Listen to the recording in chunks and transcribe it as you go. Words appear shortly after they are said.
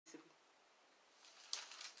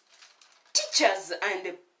Preachers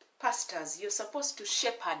and pastors, you're supposed to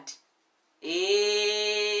shepherd.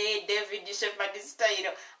 David shepherd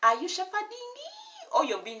style. Are you shepherding or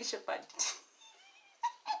you're being shepherded?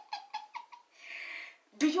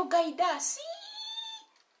 Do you guide us?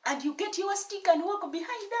 And you get your stick and walk behind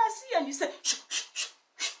us and you say, shh, shh, shh,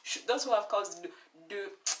 shh, shh. Those who have cows do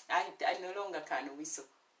I no longer can whistle.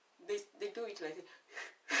 They do it like this.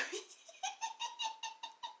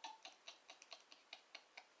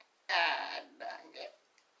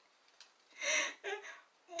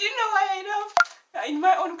 Do you know why I laugh? In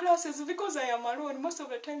my own classes, because I am alone, most of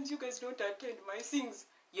the times you guys don't attend my things.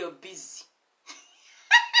 You're busy.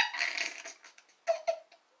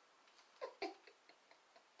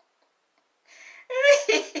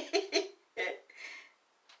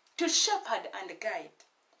 To shepherd and guide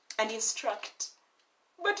and instruct.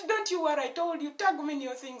 But don't you worry, I told you, tag me in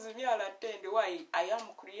your things, me I'll attend. Why? I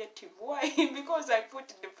am creative. Why? Because I put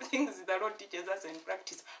the things the Lord teaches us in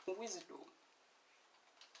practice. Wisdom.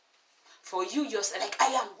 For you, you're like,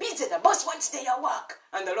 I am busy, the boss wants their work.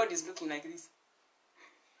 And the Lord is looking like this.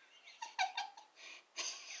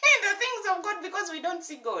 The things of God, because we don't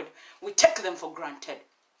see God, we take them for granted.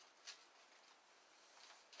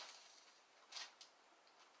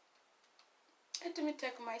 Let me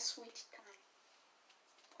take my sweet time.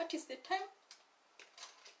 What is the time?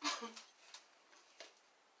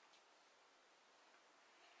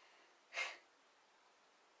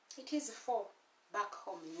 It is 4 back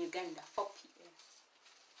home in Uganda, 4 p.m.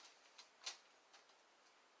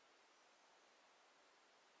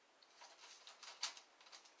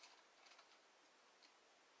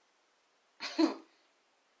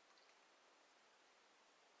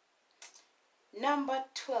 Number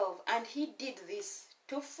 12, and he did this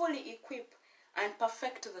to fully equip and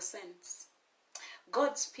perfect the saints,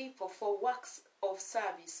 God's people, for works of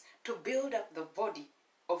service, to build up the body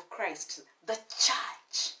of Christ, the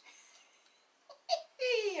church.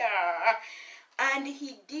 Yeah. And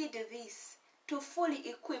he did this to fully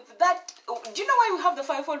equip that. Do you know why we have the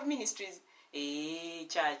fivefold ministries?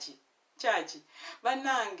 Church.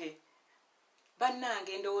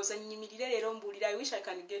 Banange ndowooza nnyimirira leero mbuulira. I wish I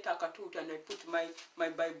can get a cartoon and I put my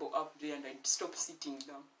Bible up there and I stop sitting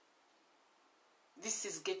down. This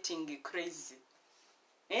is getting crazy.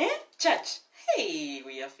 Church? Hey,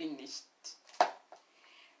 we are finished.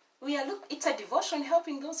 It's a devotion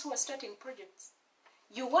helping those who are starting projects.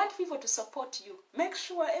 You want people to support you. Make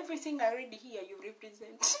sure everything I read here you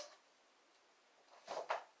represent.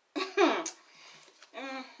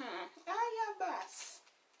 Bas.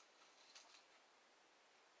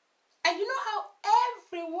 And you know how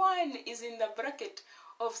everyone is in the bracket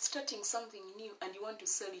of starting something new and you want to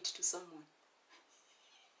sell it to someone.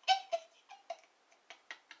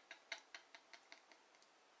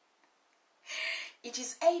 It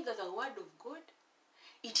is either the word of God,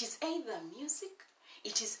 it is either music,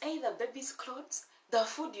 it is either baby's clothes, the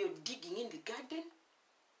food you're digging in the garden.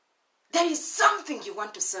 There is something you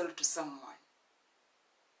want to sell to someone.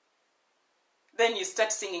 Then you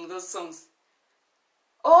start singing those songs.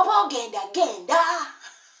 Oh, genda.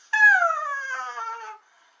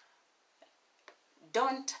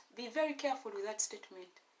 Don't be very careful with that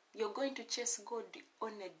statement. You're going to chase God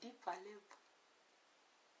on a deeper level.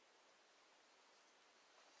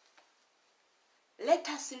 Let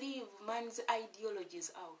us leave man's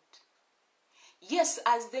ideologies out. Yes,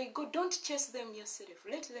 as they go, don't chase them yourself.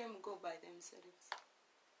 Let them go by themselves.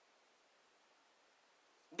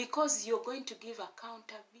 Because you're going to give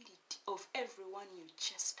accountability of everyone you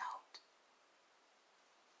chased out.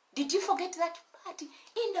 Did you forget that part?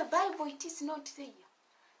 In the Bible, it is not there.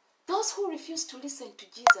 Those who refused to listen to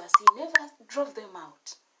Jesus, he never drove them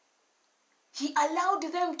out. He allowed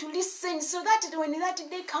them to listen so that when that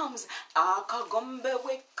day comes,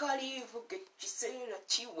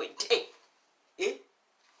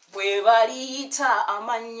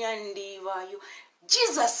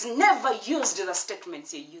 Jesus never used the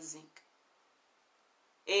statements you're using.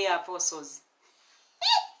 Apostles.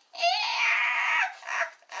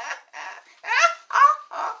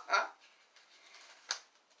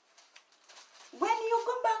 When you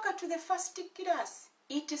go back to the first class,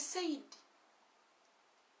 it said,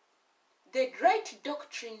 the right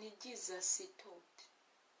doctrine Jesus taught.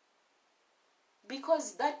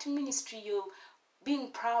 Because that ministry you're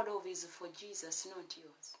being proud of is for Jesus, not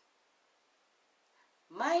yours.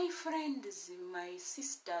 My friends, my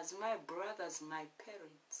sisters, my brothers, my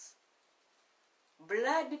parents,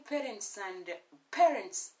 blood parents and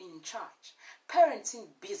parents in church, parents in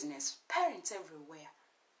business, parents everywhere.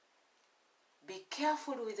 Be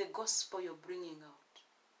careful with the gospel you're bringing out.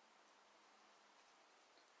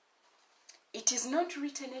 It It is not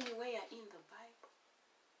written anywhere in the Bible.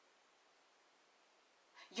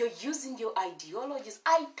 You're using your ideologies.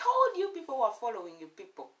 I told you people were following you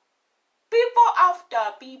people. People after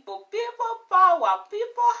people. People power.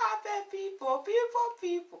 People happy people.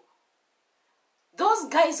 People. Those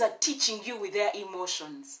guys are teaching you with their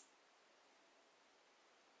emotions.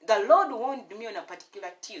 The Lord warned me on a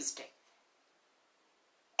particular Tuesday.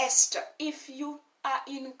 Esther, if you are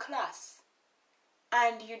in class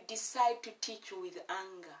and you decide to teach with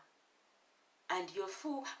anger and you're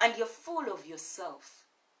full of yourself,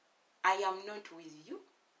 I am not with you.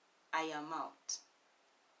 I am out.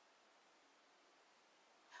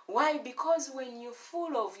 Why? Because when you're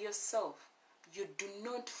full of yourself, you do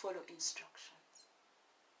not follow instructions.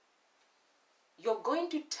 You're going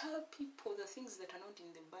to tell people the things that are not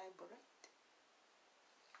in the Bible, right?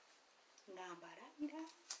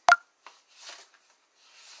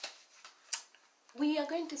 We are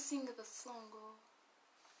going to sing the song.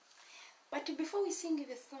 But before we sing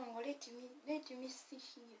the song, let me see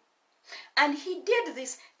here. And he did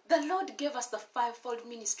this. The Lord gave us the fivefold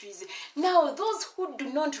ministries. Now, those who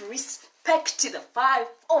do not respect the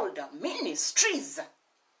fivefold ministries,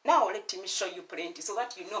 now let me show you plenty so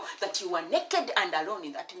that you know that you are naked and alone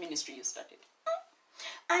in that ministry you started.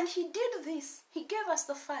 And he did this. He gave us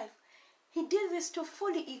the five. He did this to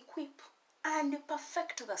fully equip and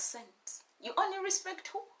perfect the saints. You only respect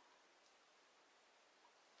who?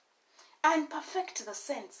 And perfect the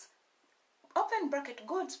saints. Open bracket,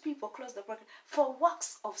 God's people, close the bracket, for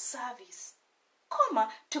works of service,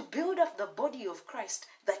 comma, to build up the body of Christ,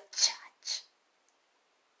 the church.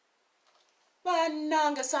 But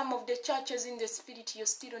some of the churches in the spirit, you're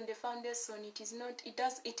still on the foundation.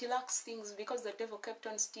 It lacks things because the devil kept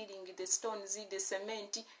on stealing the stones, the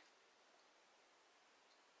cement.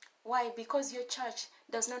 Why? Because your church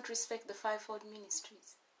does not respect the fivefold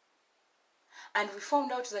ministries. And we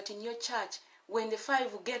found out that in your church, when the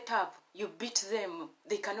five get up, you beat them.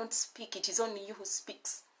 They cannot speak. It is only you who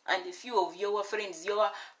speaks. And a few of your friends,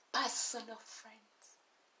 your personal friends.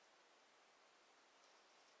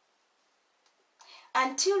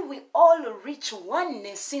 Until we all reach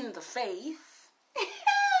oneness in the faith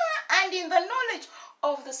and in the knowledge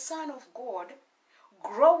of the Son of God,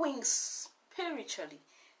 growing spiritually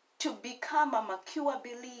to become a mature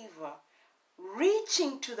believer,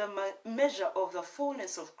 reaching to the measure of the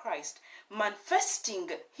fullness of Christ,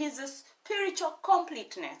 manifesting his spiritual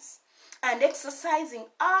completeness, and exercising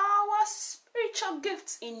our spiritual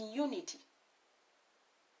gifts in unity.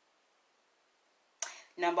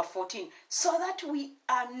 Number 14, so that we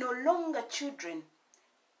are no longer children,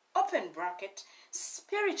 open bracket,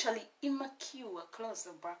 spiritually immature, close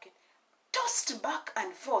the bracket, tossed back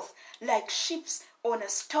and forth like ships on a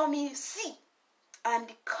stormy sea,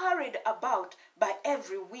 and carried about by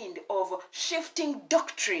every wind of shifting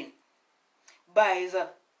doctrine, by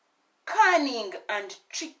the cunning and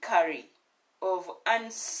trickery of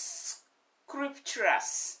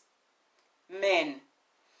unscrupulous men,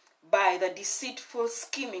 by the deceitful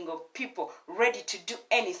scheming of people ready to do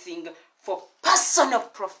anything for personal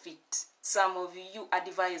profit. Some of you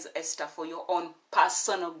advise Esther for your own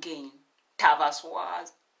personal gain. Tavas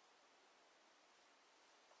was.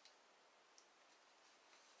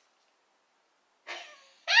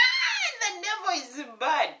 The devil is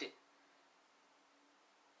bad.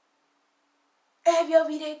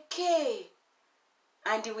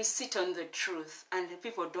 And we sit on the truth, and the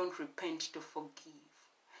people don't repent to forgive.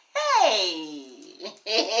 Hey!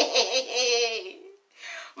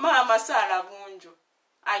 Mama Sarah Bunjo,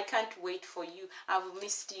 I can't wait for you. I've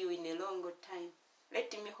missed you in a long time.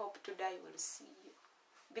 Let me hope today I will see you.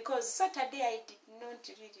 Because Saturday I did not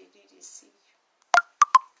really see you.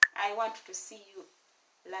 I want to see you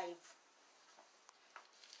live.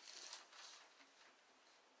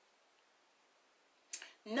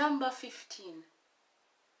 Number 15,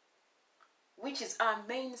 which is our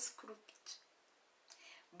main script.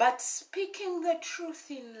 But speaking the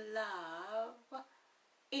truth in love,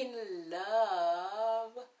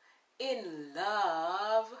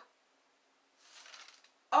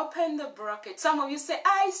 open the bracket. Some of you say,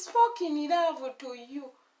 I spoke in love to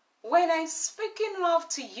you. When I speak in love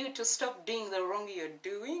to you to stop doing the wrong you're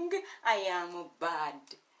doing, I am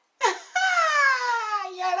bad.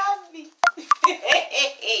 Yarabi.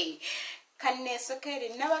 Kanesekere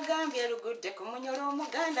nabagambye lugudde ku munyolo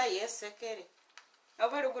omuganda yesekere.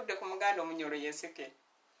 Oba lugudde ku muganda omunyolo yesekere.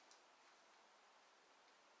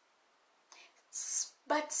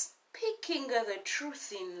 But speaking the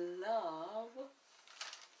truth in love,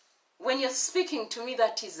 when you're speaking to me,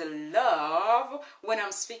 that is love. When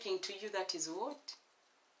I'm speaking to you, that is what?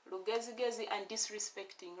 Lugezi-gezi and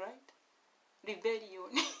disrespecting, right?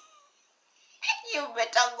 rebellion. You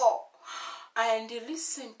better go and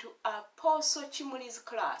listen to Apostle Chimuli's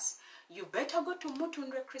class. You better go to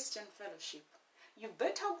Mutundwe Christian Fellowship. You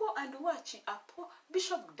better go and watch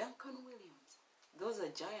Bishop Duncan Williams. Those are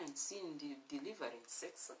giants in the deliverance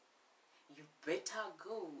section. You better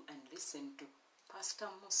go and listen to Pastor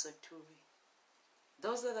Musa Turi.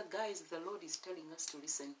 Those are the guys the Lord is telling us to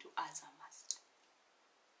listen to as a must.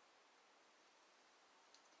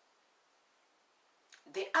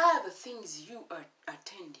 They are the things you are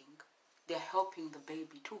attending. They are helping the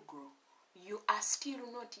baby to grow. You are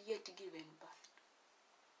still not yet given birth.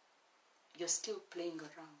 You're still playing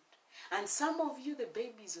around. And some of you, the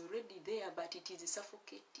baby is already there, but it is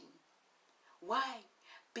suffocating. Why?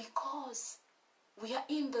 Because we are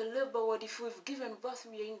in the labor ward. If we've given birth,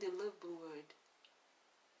 we are in the labor ward.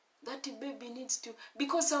 That baby needs to,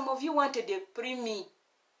 because some of you wanted a preemie.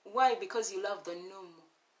 Why? Because you love the normal.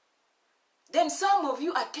 Then some of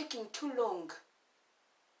you are taking too long,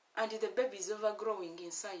 and the baby is overgrowing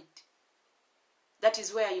inside. That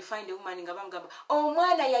is where you find a woman in Gabangaba. Oh,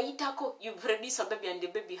 mwana ya itako. You produce a baby and the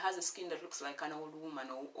baby has a skin that looks like an old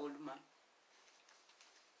woman or old man.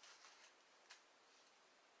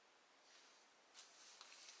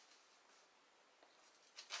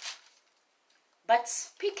 But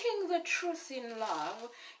speaking the truth in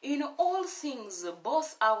love, in all things,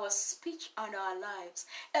 both our speech and our lives,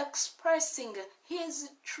 expressing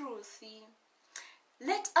his truth,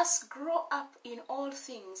 let us grow up in all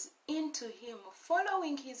things into him,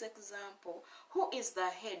 following his example, who is the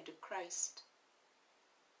head, Christ.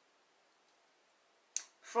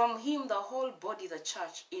 From him the whole body, the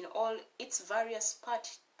church, in all its various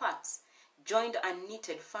parts, joined and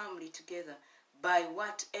knitted firmly together by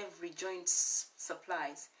what every joint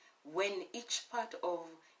supplies, when each part of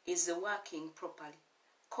is working properly,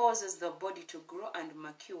 causes the body to grow and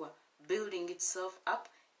mature, building itself up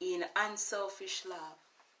in unselfish love.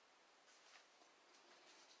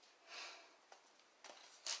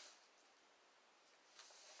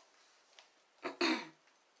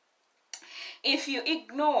 If you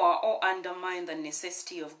ignore or undermine the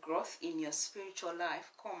necessity of growth in your spiritual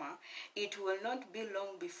life, it will not be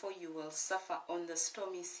long before you will suffer on the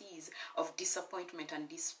stormy seas of disappointment and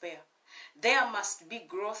despair. There must be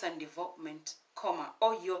growth and development,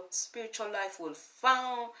 or your spiritual life will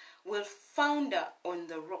founder on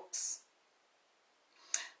the rocks.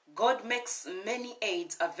 God makes many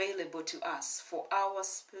aids available to us for our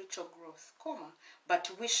spiritual growth,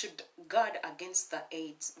 but we should guard against the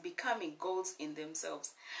aids becoming goals in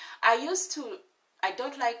themselves. I used not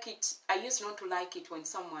to like it when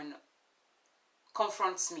someone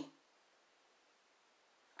confronts me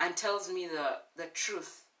and tells me the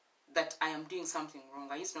truth that I am doing something wrong.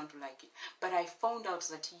 I used not to like it. But I found out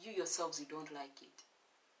that you yourselves, you don't like it.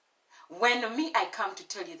 When I come to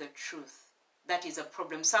tell you the truth, that is a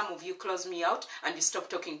problem. Some of you close me out and you stop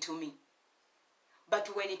talking to me. But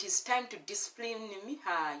when it is time to discipline me,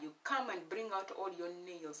 you come and bring out all your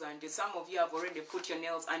nails. And some of you have already put your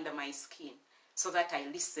nails under my skin so that I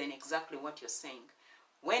listen exactly what you're saying.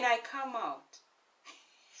 When I come out,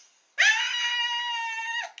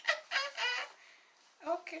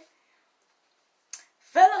 okay.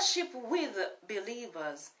 Fellowship with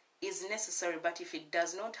believers is necessary, but if it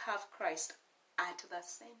does not have Christ at the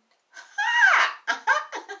center,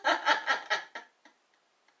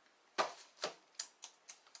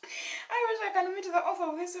 I wish I can meet the author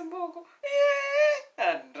of this book.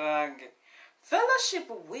 Fellowship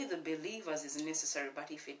with believers is necessary,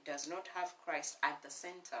 but if it does not have Christ at the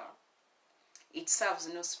center, it serves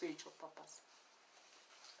no spiritual purpose.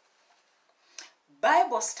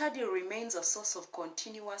 Bible study remains a source of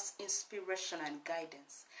continuous inspiration and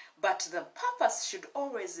guidance, but the purpose should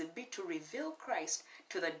always be to reveal Christ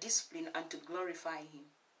to the discipline and to glorify him.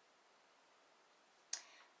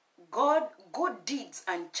 Good deeds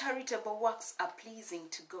and charitable works are pleasing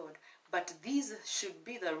to God, but these should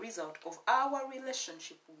be the result of our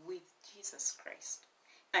relationship with Jesus Christ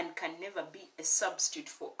and can never be a substitute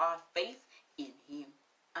for our faith in him.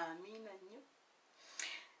 Amen.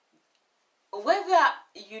 Whether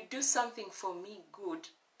you do something for me good,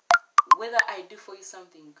 whether I do for you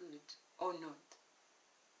something good or not,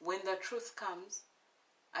 when the truth comes,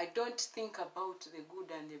 I don't think about the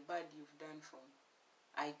good and the bad you've done for me.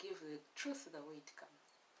 I give the truth the way it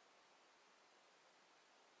comes.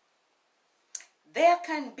 There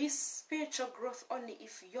can be spiritual growth only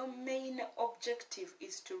if your main objective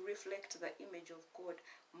is to reflect the image of God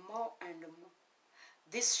more and more.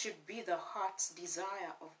 This should be the heart's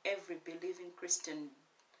desire of every believing Christian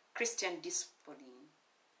discipline.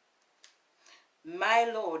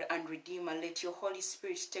 My Lord and Redeemer, let your Holy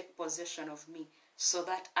Spirit take possession of me so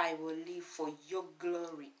that I will live for your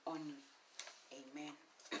glory only. Amen.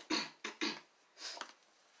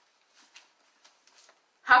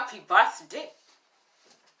 Happy birthday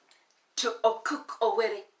to Okuk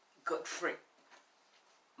Owere Godfrey,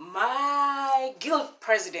 my guild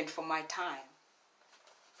president for my time.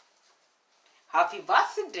 Happy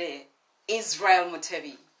birthday, Israel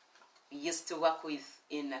Mutebi, we used to work with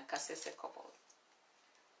in Kasese Couple.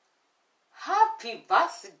 Happy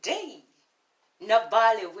birthday,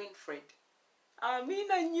 Nabale Winfred.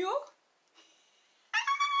 Amina nyo.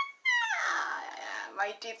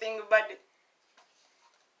 Mighty thing, buddy.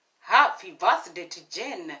 Happy birthday to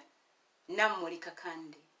Jen Namulika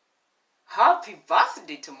Kandi. Happy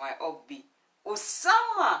birthday to my Obi,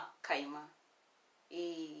 Osama Kaima.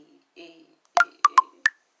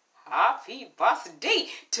 Happy birthday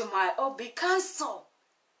to my Obi Council,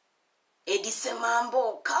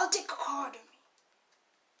 Edisemambo Celtic Academy.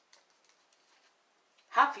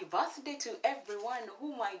 Happy birthday to everyone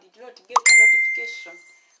whom I did not get a notification.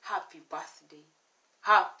 Happy birthday.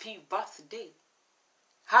 Happy birthday.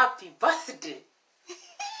 Happy birthday.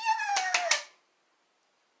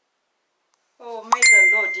 Oh, may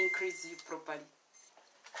the Lord increase you properly.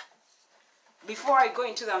 Before I go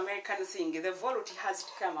into the American thing, the volatile has to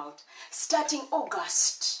come out. Starting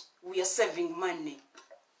August, we are saving money.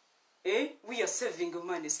 We are saving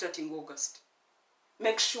money starting August.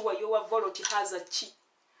 Make sure your volatile has a chi.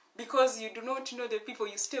 Because you do not know the people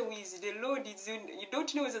you stay with. The Lord is you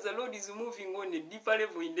don't know that the Lord is moving on a deeper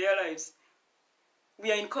level in their lives.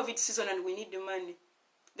 We are in COVID season and we need the money.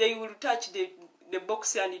 They will touch the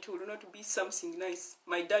box and it will not be something nice.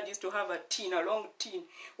 My dad used to have a tin, a long tin,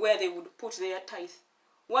 where they would put their tithe.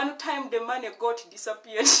 One time the money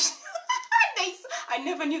disappeared. I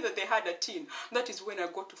never knew that they had a tin. That is when I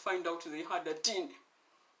got to find out they had a tin.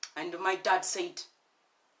 And my dad said,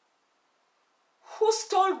 who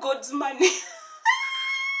stole God's money?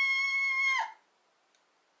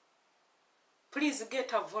 Please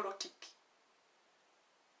get a volatic.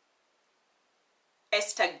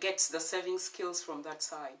 Esther gets the saving skills from that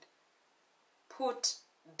side. Put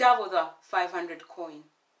double the 500 coin.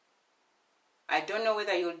 I don't know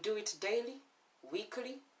whether you'll do it daily,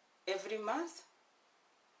 weekly, every month.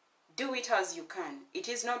 Do it as you can. It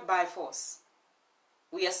is not by force.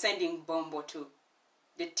 We are sending Bombo to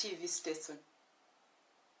the TV station,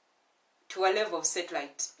 to a level of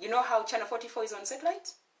satellite. You know how Channel 44 is on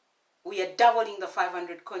satellite? We are doubling the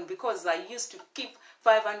 500 coin because I used to keep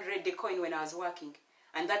 500 the coin when I was working.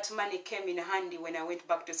 And that money came in handy when I went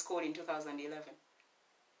back to school in 2011.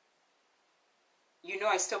 You know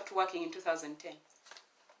I stopped working in 2010.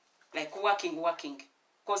 Like working,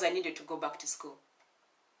 because I needed to go back to school.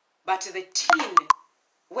 But the tin,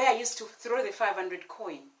 where I used to throw the 500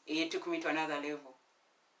 coin, it took me to another level.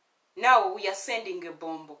 Now we are sending a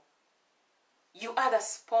Bombo. You are the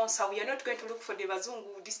sponsor. We are not going to look for the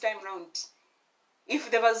Bazungu this time round. If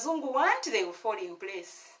the Bazungu want, they will fall in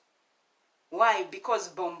place. Why? Because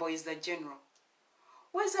Bombo is the general.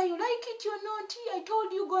 Whether you like it or not, I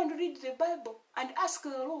told you go and read the Bible and ask the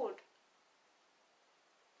Lord.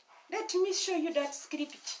 Let me show you that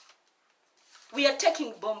script. We are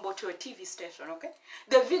taking Bombo to a TV station, okay?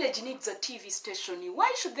 The village needs a TV station.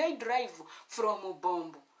 Why should they drive from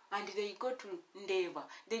Bombo? And they go to Ndeva.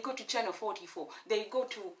 They go to Channel 44. They go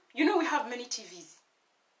to... You know we have many TVs.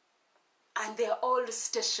 And they are all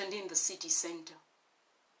stationed in the city center.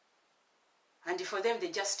 And for them, they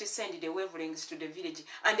just send the wavelengths to the village.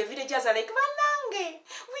 And the villagers are like, Vanange,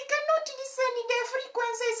 we cannot listen. The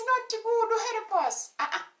frequency is not good. Help us.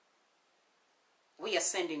 We are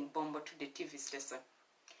sending Bombo to the TV station.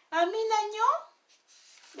 Amina nyo.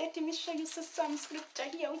 Let me show you some scripture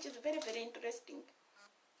here, which is very, very interesting.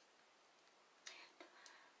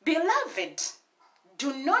 Beloved,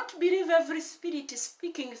 do not believe every spirit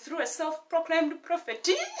speaking through a self-proclaimed prophet.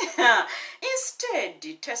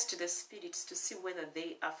 Instead, test the spirits to see whether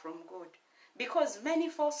they are from God. Because many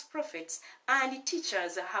false prophets and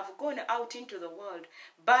teachers have gone out into the world.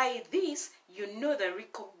 By this, you know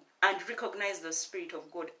and recognize the Spirit of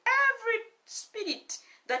God. Every spirit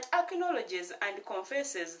that acknowledges and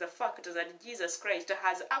confesses the fact that Jesus Christ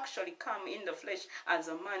has actually come in the flesh as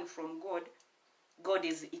a man from God, God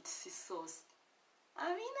is its source.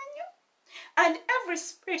 And every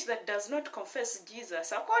spirit that does not confess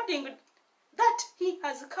Jesus, according that he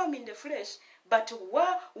has come in the flesh, but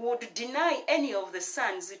would deny any of the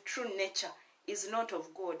Son's true nature, is not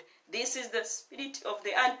of God. This is the spirit of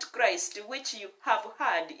the Antichrist, which you have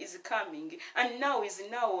heard is coming, and now is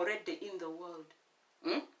already in the world.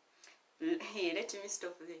 Here, let me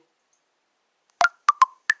stop there.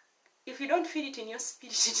 If you don't feel it in your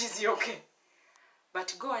spirit, it is okay.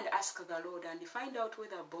 But go and ask the Lord and find out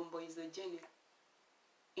whether Bombo is the general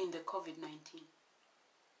in the COVID-19.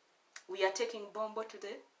 We are taking Bombo to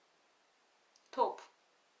the top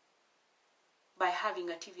by having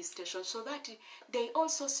a TV station so that they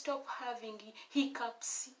also stop having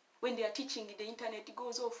hiccups when they are teaching. The internet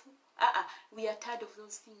goes off. We are tired of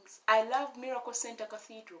those things. I love Miracle Center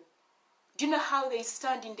Cathedral. Do you know how they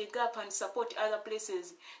stand in the gap and support other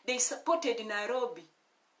places? They supported Nairobi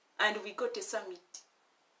and we got a summit.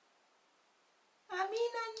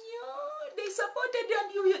 They supported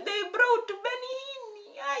and they brought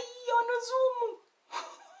Benny on Zoom.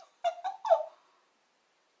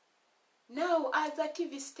 Now, as a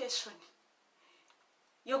TV station,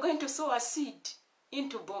 you're going to sow a seed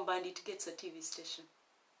into Bomba and it gets a TV station.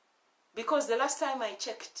 Because the last time I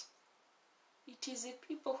checked, it is the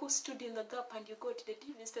people who stood in the gap and you got the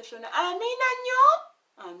TV station. Amina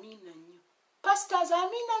nyo. Pastors,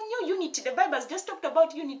 Amina nyo. Unity. The Bible has just talked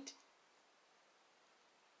about unity.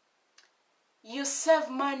 You save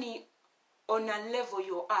money on a level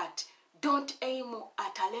you're at. Don't aim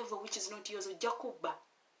at a level which is not yours. Jacoba.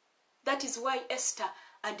 That is why Esther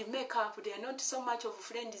and makeup, they are not so much of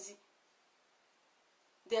friends.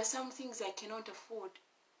 There are some things I cannot afford.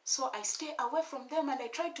 So I stay away from them and I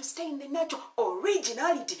try to stay in the natural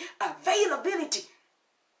originality, availability,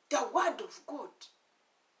 the word of God,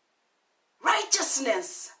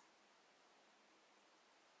 righteousness,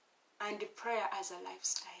 and prayer as a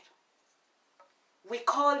lifestyle. We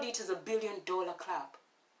called it the $1 Billion Club.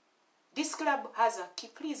 This club has a key.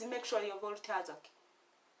 Please make sure your vault has a key.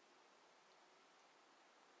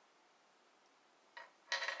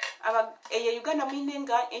 Uganda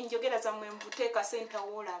minenga enjogera za mwembuteka center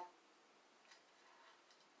wola.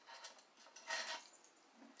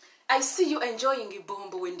 I see you enjoying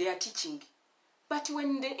Bombo when they are teaching. But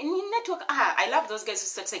when the network, I love those guys who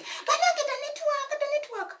start saying, "Bananga the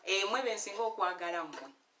network." Mwebe nsingo kwagala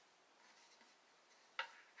mwe.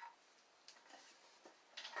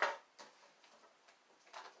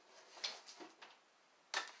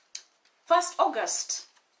 First August.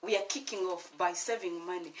 We are kicking off by saving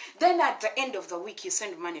money. Then at the end of the week, you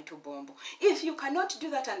send money to Bombo. If you cannot do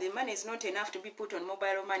that and the money is not enough to be put on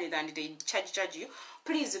mobile money and they charge you,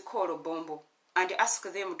 please call Bombo and ask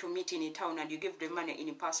them to meet in a town and you give the money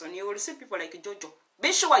in person. You will see people like Jojo.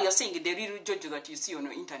 Be sure you're seeing the real Jojo that you see on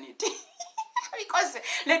the internet. Because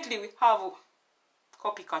lately we have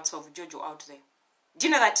copycats of Jojo out there. Do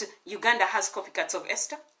you know that Uganda has copycats of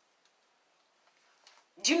Esther?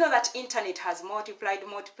 Do you know that internet has multiplied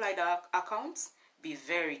accounts? Be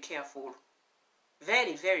very careful.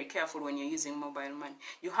 Very, very careful when you're using mobile money.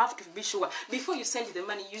 You have to be sure. Before you send the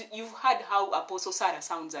money, you've heard how Apostle Sarah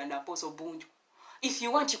sounds and Apostle Bunju. If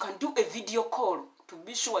you want, you can do a video call to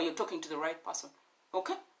be sure you're talking to the right person.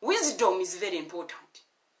 Okay? Wisdom is very important.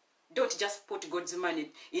 Don't just put God's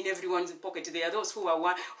money in everyone's pocket. There are those who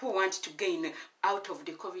want to gain out of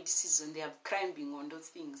the COVID season. They are climbing on those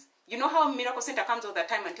things. You know how Miracle Center comes all the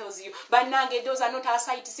time and tells you, "Banage, those are not our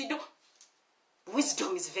sites."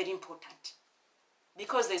 Wisdom is very important.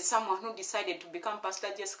 Because there's someone who decided to become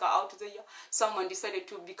Pastor Jessica out there. Someone decided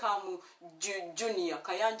to become Junior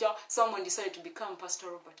Kayanja. Someone decided to become Pastor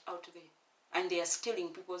Robert out there. And they are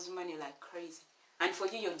stealing people's money like crazy. And for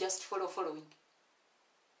you, you're just following.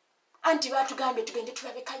 Then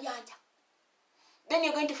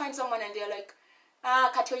you're going to find someone and they're like,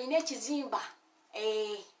 "Katyoine chizimba.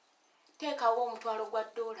 Take a home to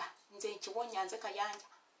 $1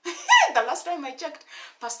 The last time I checked,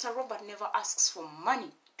 Pastor Robert never asks for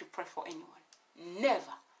money to pray for anyone.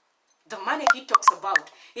 Never. The money he talks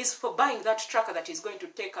about is for buying that truck that is going to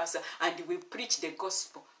take us and we preach the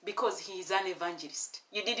gospel because he is an evangelist.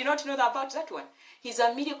 You did not know about that one? He's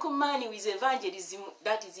a miracle man with evangelism.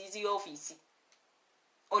 That is his office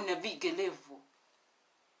on a big level.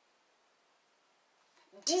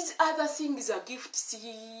 These other things are gifts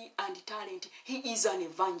and talent. He is an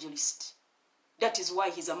evangelist. That is why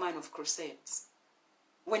he's a man of crusades.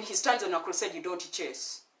 When he stands on a crusade, you don't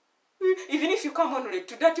chase. Even if you come on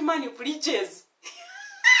to that man, you preaches.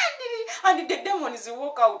 And the demons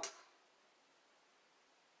walk out.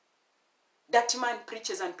 That man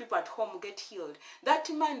preaches and people at home get healed. That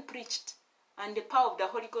man preached and the power of the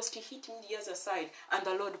Holy Ghost hit me the other side and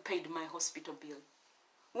the Lord paid my hospital bill.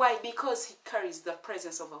 Why? Because he carries the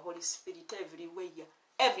presence of the Holy Spirit everywhere.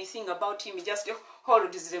 Everything about him, he just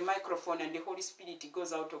holds the microphone and the Holy Spirit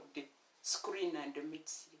goes out of the screen and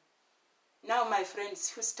meets you. Now, my friends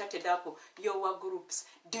who started up your groups,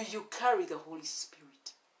 do you carry the Holy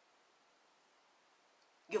Spirit?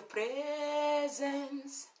 Your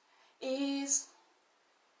presence is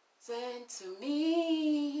Send to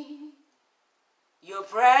me. Your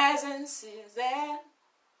presence is there.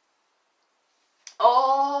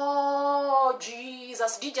 Oh,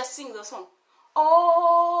 Jesus. Did you just sing the song?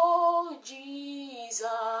 Oh,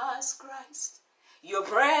 Jesus Christ. Your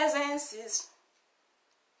presence is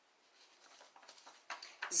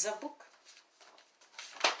the book.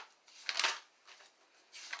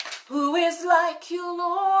 Who is like you,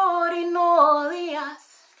 Lord, in all the earth?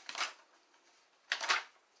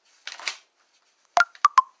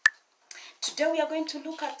 Today we are going to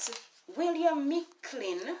look at William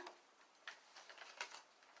Micklin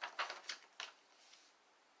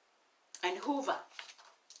and Hoover.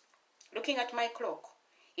 Looking at my clock,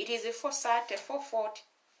 it is 4:30, 4:40,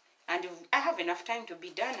 and I have enough time to be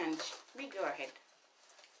done, and we go ahead.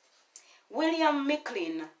 William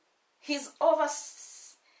Micklin, his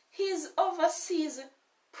overseas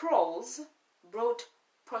prose brought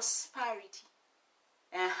prosperity.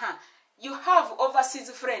 You have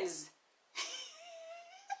overseas friends.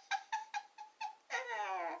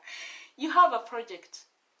 You have a project.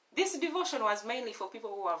 This devotion was mainly for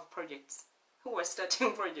people who have projects, who are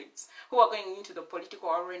starting projects, who are going into the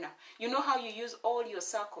political arena. You know how you use all your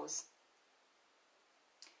circles.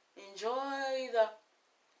 Enjoy the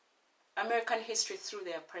American history through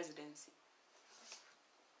their presidency.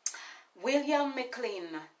 William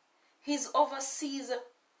Micklin, his overseas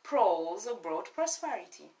prose brought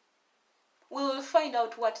prosperity. We will find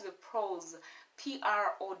out what the prose,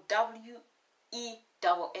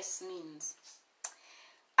 P-R-O-W-E-S-S, means.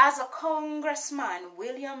 As a congressman,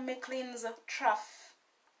 William Micklin's Tariff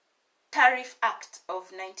Act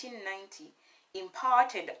of 1990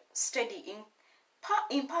 imparted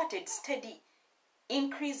steady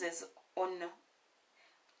increases on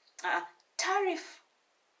tariff.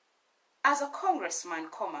 As a congressman,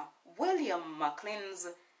 William Micklin's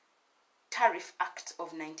Tariff Act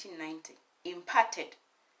of 1990 imparted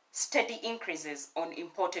steady increases on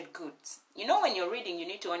imported goods. You know, when you're reading, you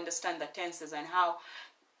need to understand the tenses and how.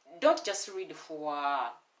 Don't just read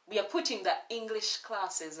for. We are putting the English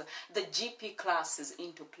classes, the GP classes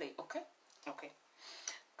into play. Okay.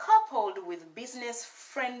 Coupled with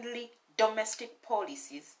business-friendly domestic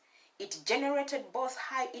policies, it generated both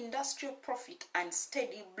high industrial profit and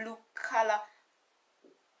steady blue-collar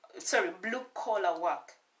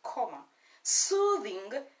work,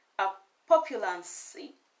 soothing a populace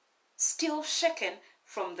still shaken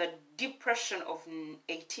from the Depression of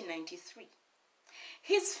 1893.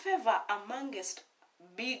 His favor amongst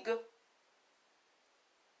big...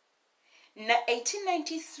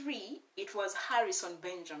 1893, it was Harrison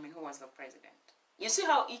Benjamin who was the president. You see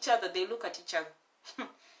how they look at each other.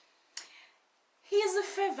 His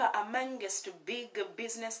favor amongst big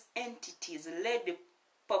business entities led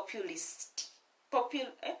populist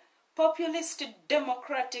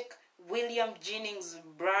Democratic William Jennings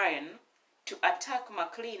Bryan to attack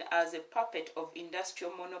McLean as a puppet of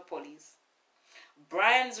industrial monopolies.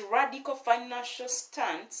 Bryan's radical financial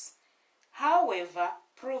stance, however,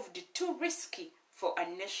 proved too risky for a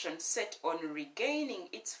nation set on regaining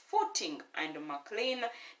its footing, and McLean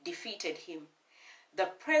defeated him.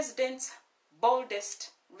 The president's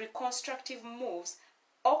boldest reconstructive moves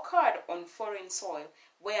occurred on foreign soil,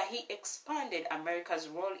 where he expanded America's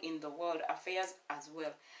role in the world affairs as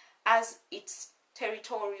well as its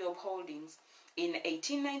territorial holdings. In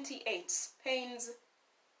 1898, Spain's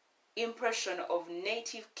impression of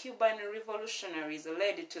native Cuban revolutionaries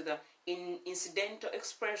led to the incidental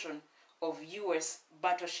expression of U.S.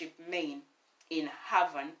 battleship Maine in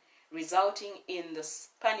Havana, resulting in the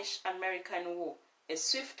Spanish-American War, a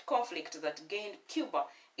swift conflict that gained Cuba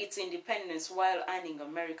its independence while earning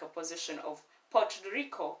America possession of Puerto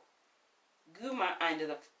Rico, Guam, and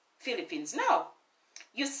the Philippines. Now,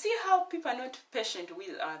 you see how people are not patient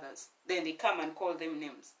with others. Then they come and call them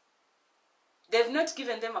names. They've not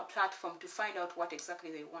given them a platform to find out what exactly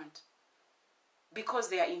they want, because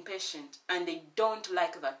they are impatient and they don't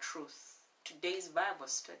like the truth. Today's Bible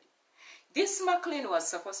study. This McLean was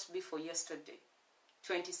supposed to be for yesterday,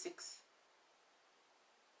 26th.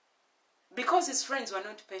 Because his friends were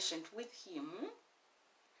not patient with him,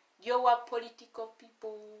 your political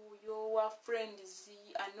people, your friends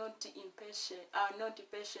are not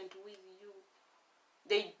patient with you.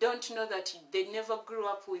 They don't know that they never grew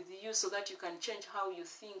up with you so that you can change how you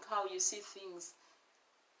think, how you see things.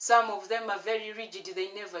 Some of them are very rigid,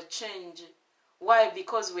 they never change. Why?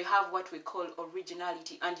 Because we have what we call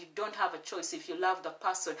originality, and you don't have a choice. If you love the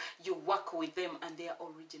person, you work with them and their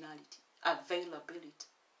originality, availability,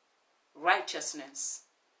 righteousness,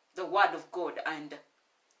 the word of God, and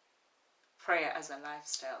prayer as a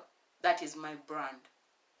lifestyle. That is my brand.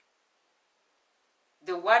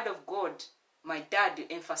 The word of God, my dad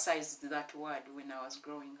emphasized that word when I was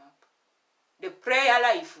growing up. The prayer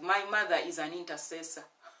life, my mother is an intercessor.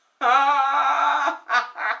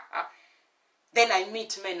 Then I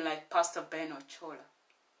meet men like Pastor Ben Ochola.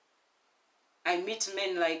 I meet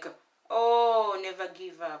men like, oh, never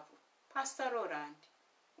give up, Pastor Roland.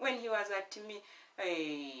 When he was at me,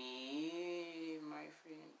 hey, my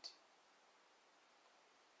friend.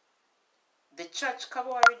 The church,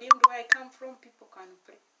 Kabawa Redeemed, where I come from, people can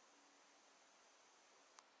pray.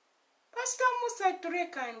 Pastor Musa Ture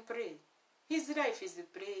can pray. His life is a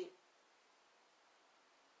prayer.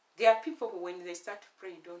 There are people who, when they start to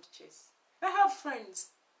pray, don't chase. I have friends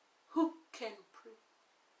who can pray.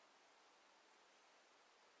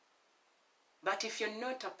 But if you're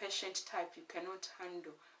not a patient type, you cannot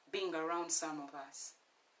handle being around some of us.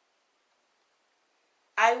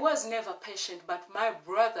 I was never patient, but my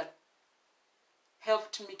brother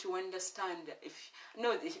helped me to understand.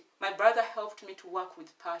 My brother helped me to work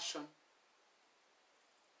with passion.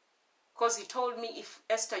 Because he told me, if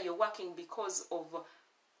Esther, you're working because of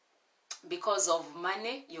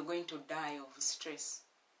money, you're going to die of stress.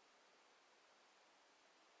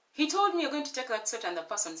 He told me, you're going to take that sweater, and the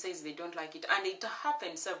person says they don't like it. And it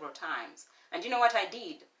happened several times. And you know what I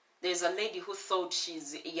did? There's a lady who thought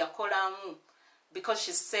she's Yakolamu because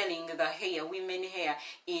she's selling the hair, women hair,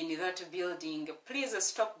 in that building. Please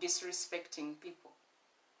stop disrespecting people.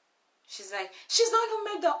 She's like, she's the one who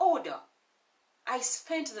made the order. I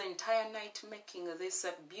spent the entire night making this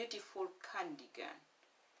beautiful cardigan.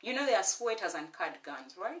 You know there are sweaters and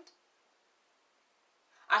cardigans, right?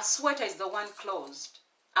 A sweater is the one closed.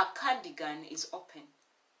 A cardigan is open.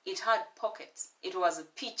 It had pockets. It was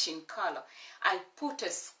peach in color. I put a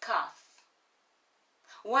scarf.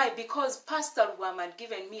 Why? Because Pastor Wam had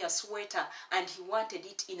given me a sweater and he wanted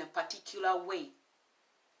it in a particular way.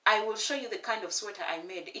 I will show you the kind of sweater I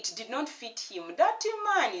made. It did not fit him. That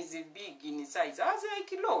man is big in size. I was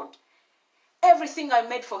like, Lord. Everything I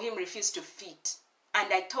made for him refused to fit.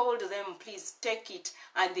 And I told them, please take it.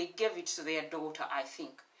 And they gave it to their daughter, I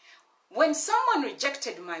think. When someone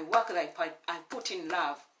rejected my work that I put in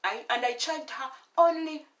love, I charged her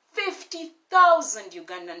only 50,000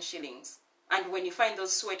 Ugandan shillings. And when you find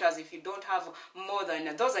those sweaters, if you don't have more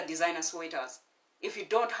than, those are designer sweaters. If you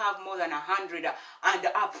don't have more than 100 and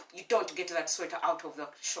up, you don't get that sweater out of the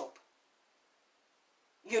shop.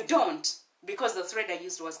 You don't, because the thread I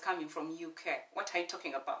used was coming from UK. What are you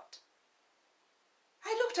talking about?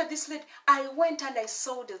 I looked at this lady. I went and I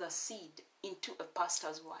sowed the seed into a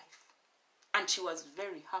pastor's wife. And she was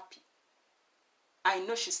very happy. I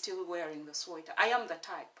know she's still wearing the sweater. I am the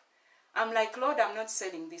type. I'm like, Lord, I'm not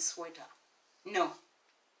selling this sweater. No.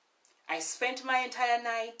 I spent my entire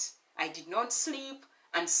night. I did not sleep.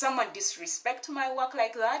 And someone disrespect my work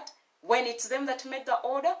like that. When it's them that made the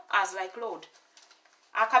order, I was like, Lord,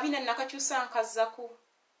 akabina nakachusa nkazaku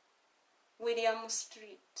William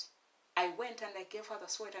Street. I went and I gave her the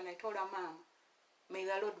sweater and I told her, Mom, may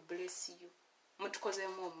the Lord bless you.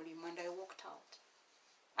 And I walked out.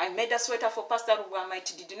 I made a sweater for Pastor Rugama.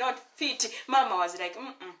 It did not fit. Mama was like,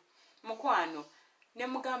 Mukwano.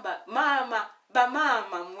 Nemugamba, Mama,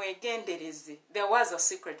 Bamama, mwegendereze. There was a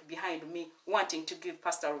secret behind me wanting to give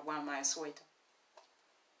Pastor Rugama a sweater.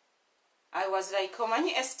 I was like,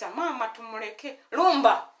 Omanyi Esther, Mama tumuleke.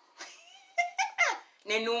 Lumba.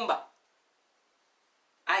 Nenumba.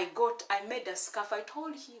 I made a scarf. I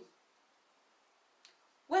told him,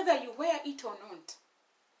 whether you wear it or not,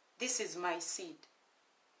 this is my seed.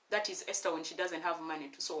 That is Esther when she doesn't have money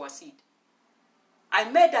to sow a seed. I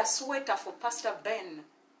made a sweater for Pastor Ben.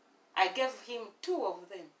 I gave him 2 of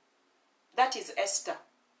them. That is Esther.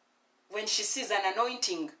 When she sees an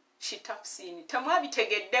anointing, she taps in.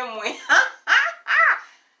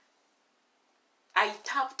 I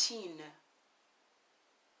tapped in.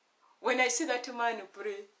 When I see that man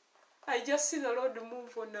pray, I just see the Lord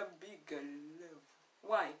move on a bigger level.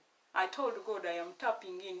 Why? I told God I am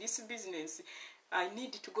tapping in this business. I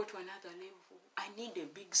need to go to another level. I need a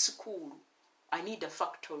big school. I need a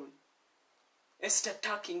factory. Esther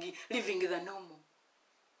talking, living the normal.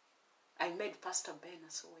 I made Pastor Ben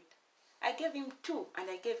a sweater. I gave him 2 and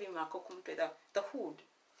I gave him a kokumpe, the hood.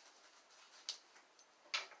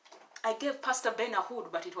 I gave Pastor Ben a hood,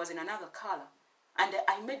 but it was in another color. And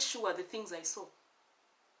I made sure the things I saw,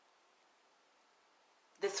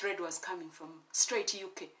 the thread was coming from straight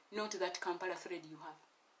UK, not that Kampala thread you have.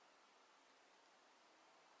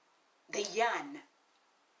 The yarn.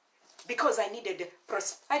 Because I needed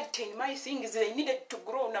prosperity in my things, they needed to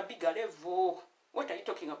grow on a bigger level. What are you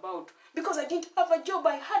talking about? Because I didn't have a job,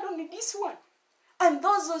 I had only this one. And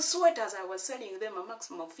those sweaters, I was selling them a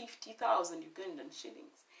maximum of 50,000 Ugandan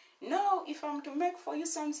shillings. Now, if I'm to make for you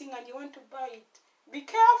something and you want to buy it, be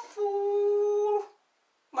careful.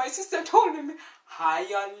 My sister told me,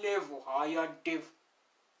 higher level, higher devil.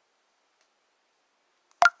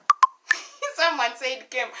 Someone said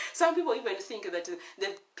came. Some people even think that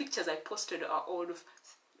the pictures I posted are old,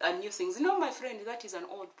 are new things. No, my friend, that is an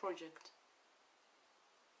old project.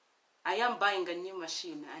 I am buying a new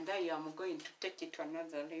machine and I am going to take it to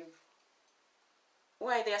another level.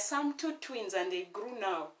 Why, there are some two twins and they grew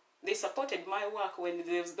now. They supported my work when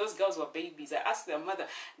those girls were babies. I asked their mother,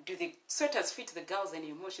 do the sweaters fit the girls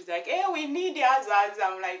anymore? She's like, hey, we need others.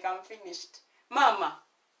 I'm like, I'm finished. Mama,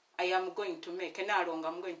 I am going to make,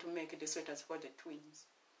 I'm going to make the sweaters for the twins.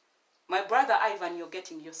 My brother Ivan, you're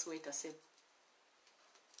getting your sweater, sir.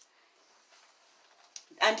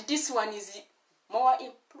 And this one is more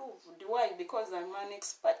improved. Why? Because I'm an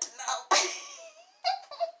expert now.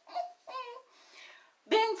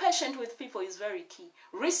 Being patient with people is very key.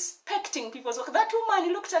 Respecting people's work. That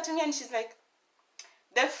woman looked at me and she's like,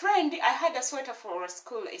 the friend, I had a sweater for a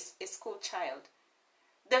school child.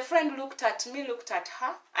 The friend looked at me, looked at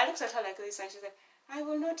her. I looked at her like this and she's like, I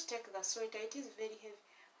will not take the sweater. It is very heavy.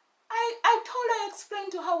 I told her, I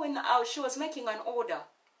explained to her when she was making an order.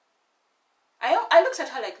 I looked at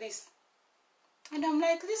her like this. And I'm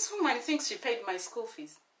like, this woman thinks she paid my school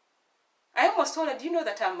fees. I almost told her, do you know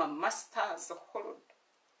that I'm a master's hold?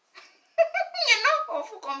 You know,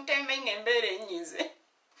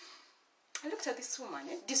 I looked at this woman,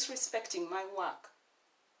 disrespecting my work.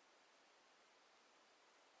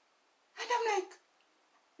 And I'm like,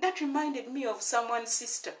 that reminded me of someone's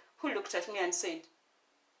sister who looked at me and said,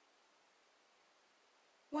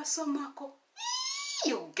 Wasomako,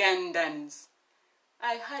 Ugandans.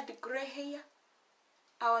 I had grey hair.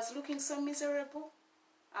 I was looking so miserable.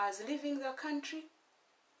 I was leaving the country.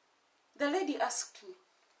 The lady asked me,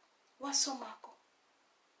 Wasomako?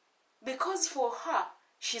 Because for her,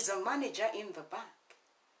 she's a manager in the bank.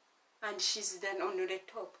 And she's then on the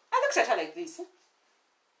top. I looked at her like this.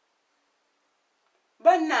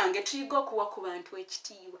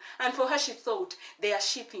 And for her, she thought they are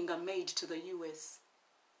shipping a maid to the US.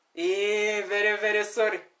 Very, very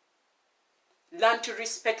sorry. Learn to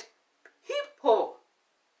respect people.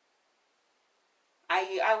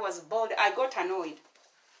 I was bold. I got annoyed.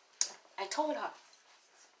 I told her,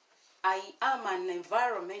 I am an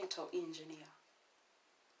environmental engineer.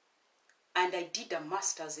 And I did a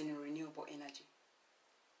master's in renewable energy.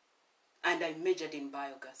 And I majored in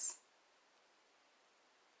biogas.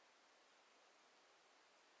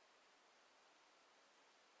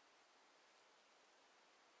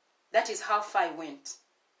 That is how far I went.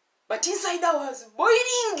 But inside I was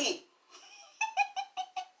boiling.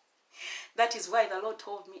 That is why the Lord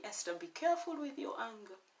told me, Esther, be careful with your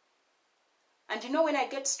anger. And you know, when I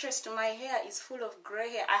get stressed, my hair is full of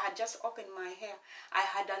gray hair. I had just opened my hair. I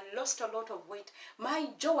had lost a lot of weight. My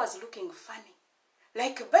jaw was looking funny.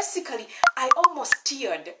 Like, basically, I almost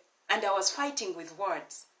teared and I was fighting with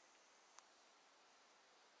words.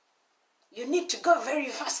 You need to go very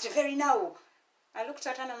fast, very now. I looked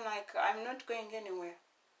at her and I'm like, I'm not going anywhere.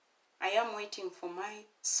 I am waiting for my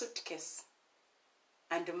suitcase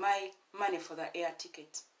and my money for the air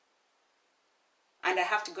ticket. And I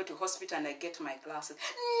have to go to hospital and I get my glasses.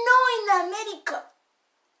 No, in America.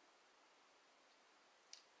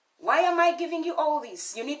 Why am I giving you all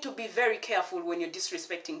this? You need to be very careful when you're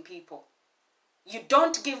disrespecting people. You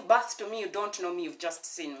don't give birth to me, you don't know me, you've just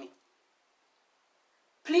seen me.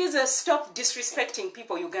 Please stop disrespecting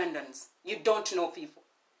people, Ugandans. You don't know people.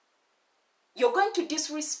 You're going to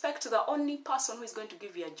disrespect the only person who is going to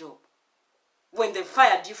give you a job. When they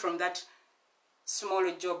fired you from that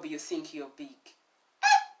smaller job, you think you're big.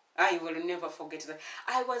 I will never forget that.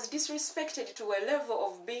 I was disrespected to a level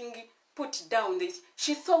of being put down.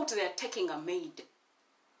 She thought they are taking a maid.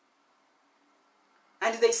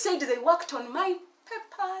 And they said they worked on my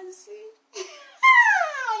papers.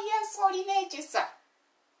 Yes, Holy sir.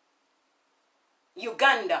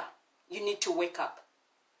 Uganda, you need to wake up.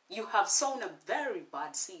 You have sown a very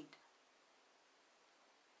bad seed.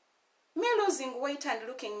 Me losing weight and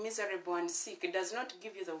looking miserable and sick does not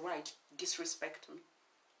give you the right to disrespect me.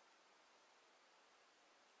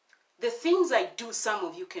 The things I do, some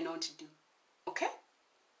of you cannot do. Okay?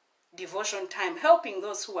 Devotion time, helping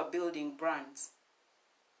those who are building brands.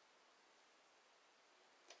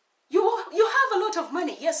 You have a lot of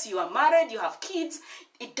money. Yes, you are married, you have kids.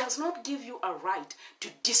 It does not give you a right to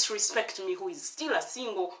disrespect me, who is still a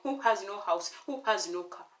single, who has no house, who has no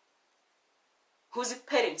car, whose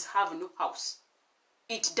parents have no house.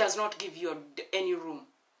 It does not give you any room.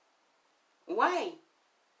 Why?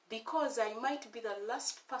 Because I might be the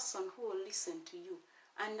last person who will listen to you,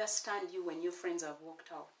 understand you when your friends have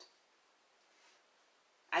walked out.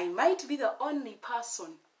 I might be the only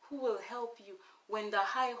person who will help you when the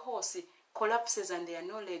high horse collapses and there are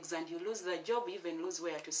no legs and you lose the job, even lose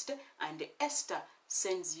where to stay, and Esther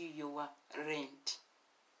sends you your rent.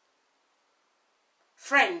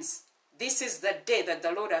 Friends, this is the day that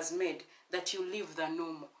the Lord has made, that you leave the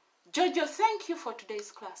normal. Jojo, thank you for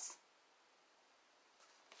today's class.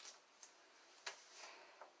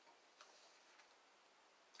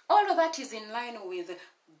 All of that is in line with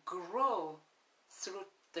grow through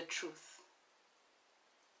the truth.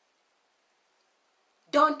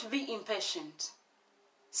 Don't be impatient.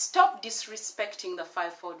 Stop disrespecting the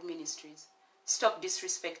fivefold ministries. Stop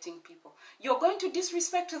disrespecting people. You're going to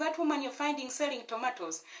disrespect that woman you're finding selling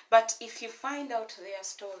tomatoes, but if you find out their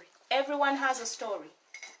story, everyone has a story.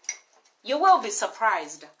 You will be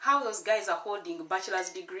surprised how those guys are holding bachelor's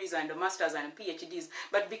degrees and masters and PhDs,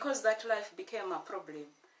 but because that life became a problem,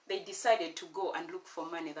 they decided to go and look for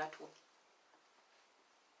money that way.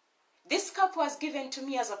 This cup was given to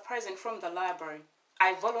me as a present from the library.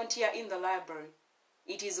 I volunteer in the library.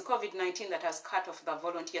 It is COVID-19 that has cut off the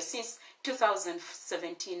volunteer since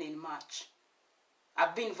 2017 in March.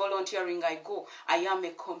 I've been volunteering. I am a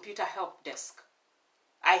computer help desk.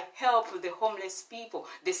 I help the homeless people,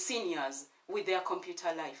 the seniors, with their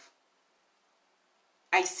computer life.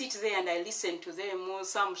 I sit there and I listen to them.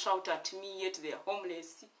 Some shout at me, yet they're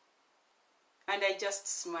homeless. And I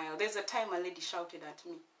just smile. There's a time a lady shouted at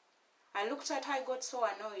me. I looked at her, I got so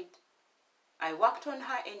annoyed. I worked on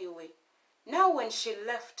her anyway. Now when she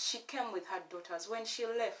left, she came with her daughters. When she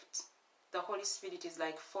left, the Holy Spirit is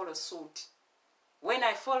like, follow suit. When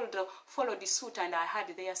I followed the suit and I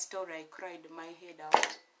heard their story, I cried my head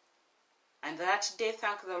out. And that day,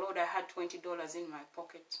 thank the Lord, I had $20 in my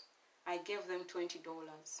pocket. I gave them $20.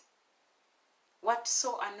 What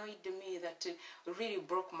so annoyed me that really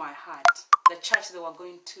broke my heart, the church they were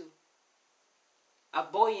going to, a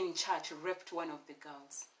boy in church raped one of the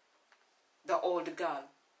girls, the old girl.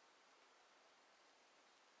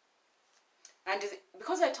 And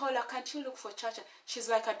because I told her, can't you look for church? She's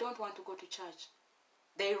like, I don't want to go to church.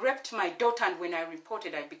 They raped my daughter, and when I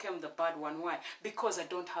reported, I became the bad one. Why? Because I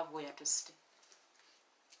don't have where to stay.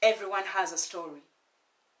 Everyone has a story.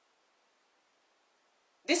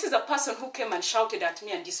 This is a person who came and shouted at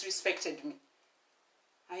me and disrespected me.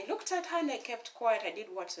 I looked at her and I kept quiet. I did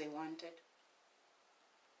what they wanted.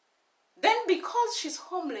 Then because she's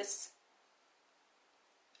homeless,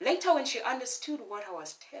 later when she understood what I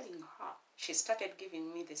was telling her, she started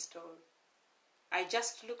giving me the story. I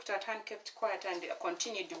just looked at her and kept quiet and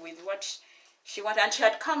continued with what she wanted. And she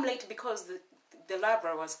had come late because the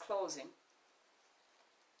library was closing.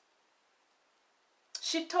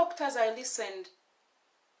 She talked as I listened,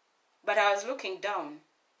 but I was looking down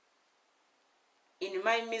in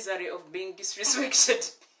my misery of being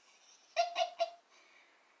disrespected.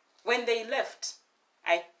 When they left,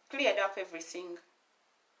 I cleared up everything.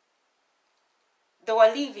 They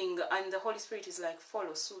were leaving and the Holy Spirit is like,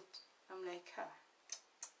 follow suit. I'm like,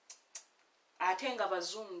 atenga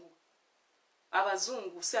abazungu.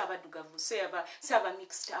 Abazungu, se abadugavu, se aba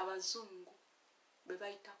mixed, abazungu.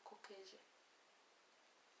 Bebaita kokeje.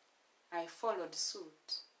 I followed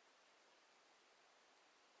suit.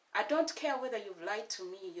 I don't care whether you've lied to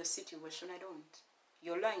me, your situation, I don't.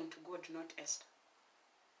 You're lying to God, not Esther.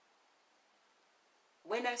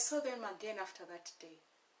 When I saw them again after that day,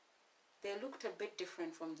 they looked a bit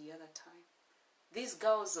different from the other time. These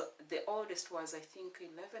girls, the oldest was, I think,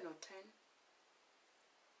 11 or 10.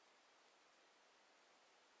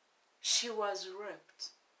 She was raped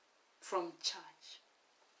from church.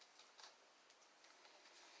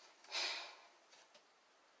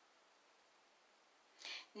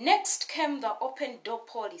 Next came the open door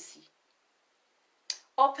policy,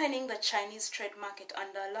 opening the Chinese trade market and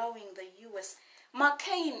allowing the U.S.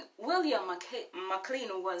 William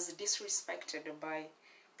McLean was disrespected by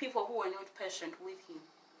people who were not patient with him,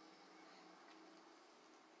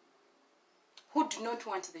 who do not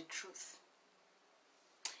want the truth.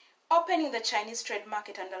 Opening the Chinese trade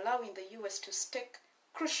market and allowing the U.S. to stake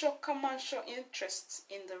crucial commercial interests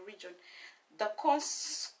in the region. The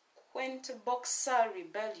consequent Boxer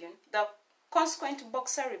Rebellion,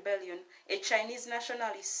 a Chinese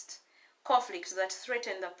nationalist conflict that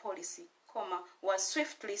threatened the policy, was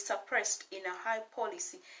swiftly suppressed in a high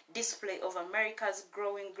policy display of America's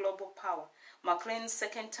growing global power. McLean's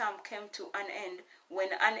second term came to an end when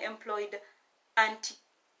unemployed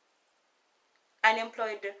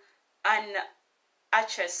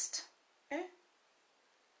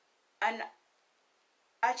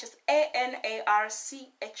Anarchist, Anarchist,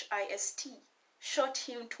 shot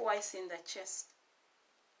him twice in the chest.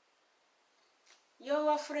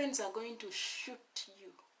 Your friends are going to shoot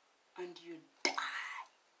you and you die.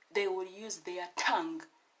 They will use their tongue.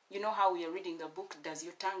 You know how we are reading the book, Does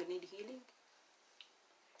Your Tongue Need Healing?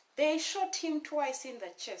 They shot him twice in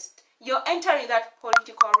the chest. You're entering that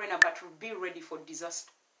political arena, but be ready for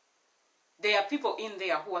disaster. There are people in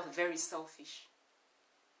there who are very selfish.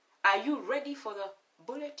 Are you ready for the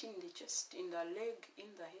bullet in the chest, in the leg,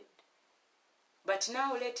 in the head? But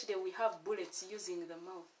now lately we have bullets using the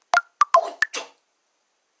mouth.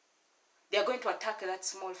 They are going to attack that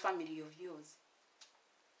small family of yours.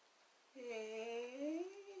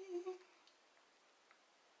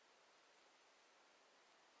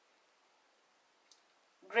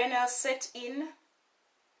 Grenell set in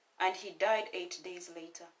and he died 8 days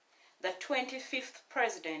later. The 25th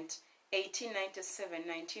president,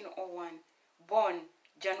 1897-1901, born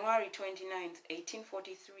January 29th,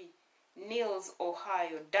 1843, Niles,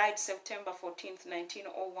 Ohio, died September 14th,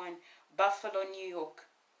 1901, Buffalo, New York.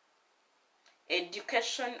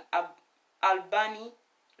 Education, Albany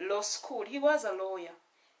Law School. He was a lawyer.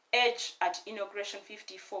 Age at inauguration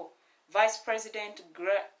 54. Vice President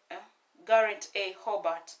Garrett A.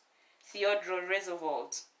 Hobart. Theodore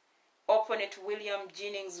Roosevelt. Opponent William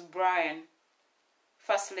Jennings Bryan.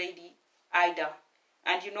 First Lady Ida.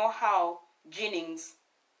 And you know how Jennings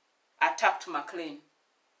attacked McLean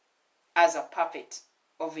as a puppet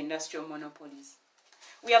of industrial monopolies.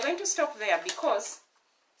 We are going to stop there because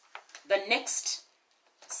the next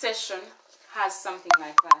session has something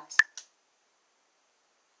like that.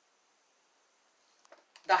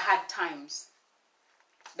 The hard times.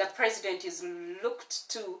 The president is looked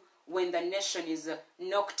to when the nation is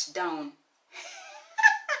knocked down.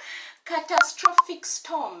 Catastrophic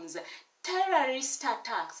storms, terrorist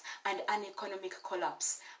attacks, and an economic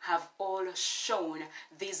collapse have all shown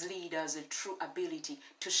these leaders a true ability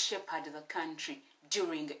to shepherd the country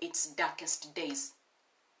during its darkest days.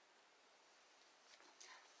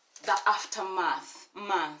 The aftermath,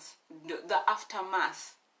 math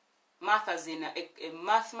as in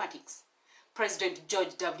mathematics. President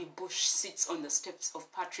George W. Bush sits on the steps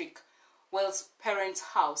of Patrick Wells' parents'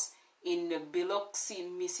 house in Biloxi,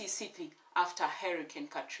 Mississippi after Hurricane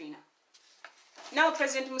Katrina. Now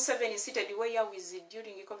President Museveni is seated where he was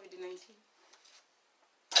during COVID-19.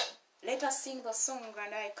 Let us sing the song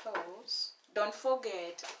and I close. Don't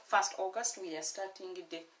forget, 1st August we are starting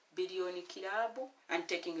the Billion Club and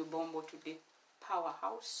taking a Bombo to the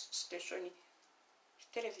powerhouse station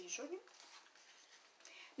television.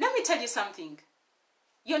 Let me tell you something.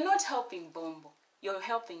 You're not helping Bombo. You're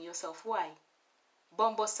helping yourself. Why?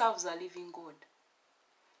 Bombo serves a living God.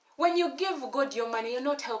 When you give God your money, you're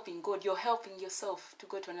not helping God. You're helping yourself to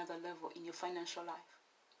go to another level in your financial life.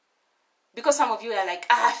 Because some of you are like,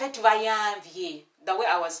 fetu vayamvye. The way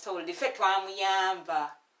I was told, fetu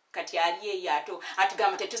amuyamba. Kati aliye yato.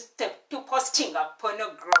 Atugamate to posting a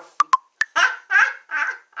pornography.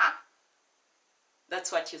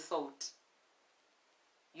 That's what you thought.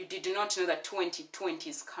 You did not know that 2020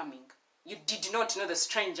 is coming. You did not know the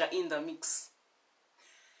stranger in the mix.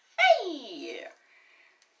 Hey!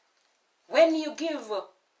 When you give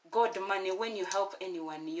God money, when you help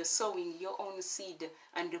anyone, you're sowing your own seed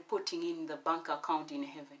and putting in the bank account in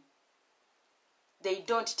heaven. They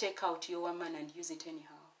don't take out your money and use it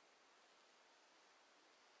anyhow.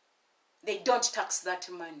 They don't tax that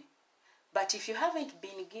money. But if you haven't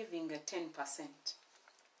been giving 10%,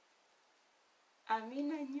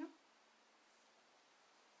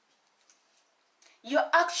 you're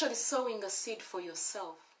actually sowing a seed for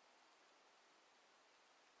yourself.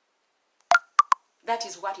 That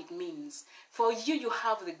is what it means. For you, you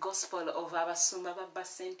have the gospel of abasumba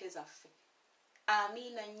babasente zaffe.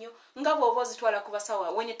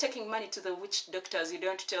 When you're taking money to the witch doctors, you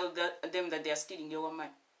don't tell them that they are stealing your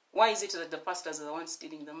money. Why is it that the pastors are the ones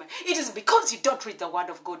stealing the money? It is because you don't read the word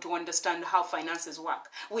of God to understand how finances work.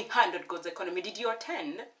 We handled God's economy. Did you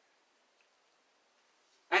attend?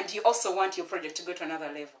 And you also want your project to go to another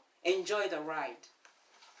level. Enjoy the ride.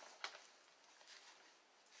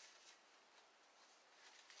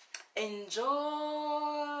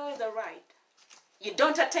 Enjoy the ride. You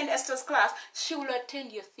don't attend Esther's class, she will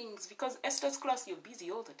attend your things, because Esther's class, you're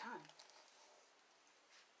busy all the time.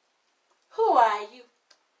 Who are you?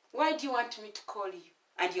 Why do you want me to call you?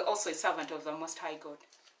 And you're also a servant of the Most High God.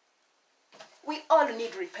 We all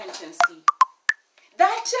need repentance.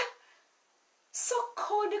 That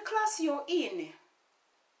so-called class you're in,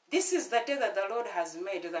 this is the day that the Lord has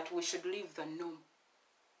made that we should leave the norm.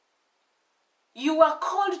 You are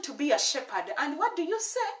called to be a shepherd. And what do you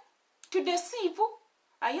say? To deceive?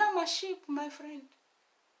 I am a sheep, my friend.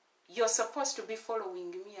 You're supposed to be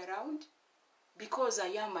following me around. Because I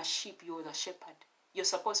am a sheep, you're the shepherd. You're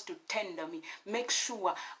supposed to tend me. Make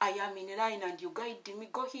sure I am in line and you guide me.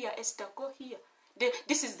 Go here, Esther, go here.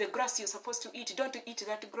 This is the grass you're supposed to eat. Don't eat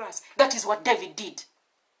that grass. That is what David did.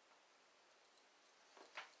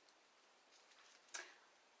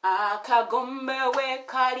 Akagombe we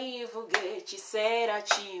kalivuge chisera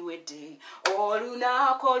chiwede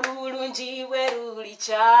olunako lulungi we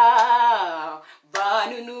lulicha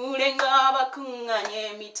banunule nga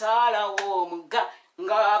bakunganye mitala w'omugga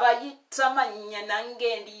nga bayita manya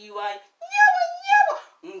nange ndiwa nyabo nyabo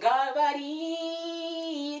nga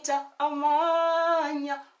baliyita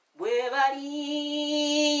amanya bwe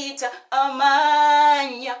baliyita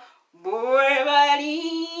amanya bwe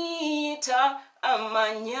baliyita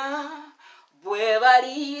amanya bwe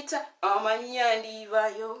baliyita amanya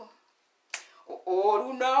ndibayo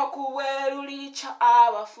olunaku bwe lulica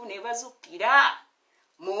abafune bazukira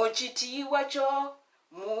mu kitiibwa kyo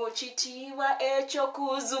mu kitiibwa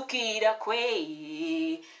eky'okuzukira kwe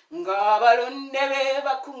ng'abalonde be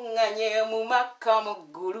bakuŋŋanye mu makka mu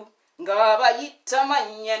ggulu nga bayita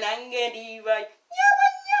mannya nange ndibayo nyabo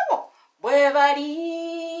nyabo bwe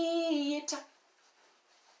baliyita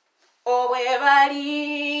obwe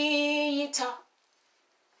baliyita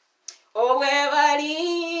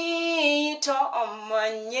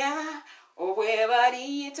amanya obwe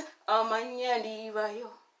baliyita amanya ndibayo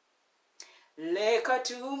leka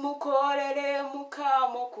tumukolere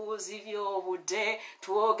mukama okuzibya obudde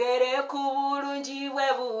twogere ku bulungi bwe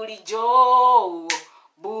bulijjo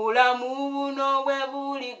bulamu buno bwe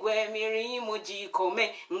buli gw'emirimu gikome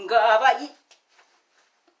nga bayita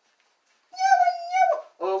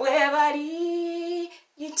obwe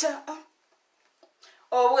baliyita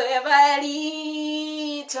obwe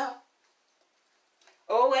baliyita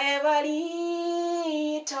obwe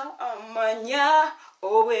baliyita amanya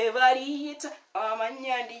obwe baliyita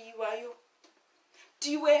amanya ndibayo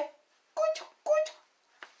tiwe kucho kucho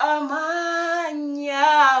amanya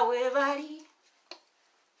bwe bali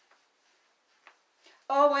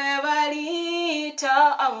obwe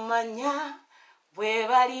baliyita amanya bwe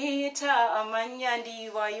baliyita amanya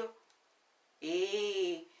ndibayo.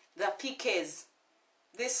 The PKs.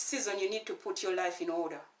 This season you need to put your life in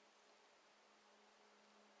order.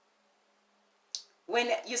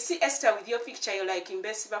 When you see Esther with your picture, you're like in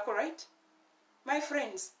Besibako, right? My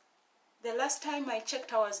friends, the last time I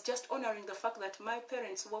checked, I was just honoring the fact that my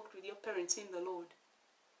parents walked with your parents in the Lord.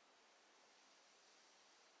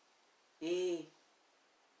 It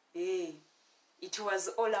was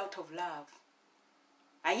all out of love.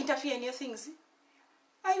 I interfere in your things.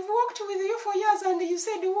 I've walked with you for years and you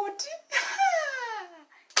said what?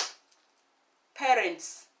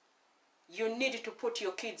 Parents, you need to put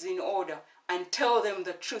your kids in order and tell them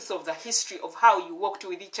the truth of the history of how you walked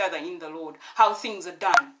with each other in the Lord, how things are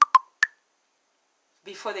done.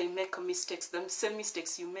 Before they make mistakes, the same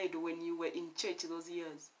mistakes you made when you were in church those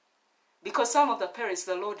years. Because some of the parents,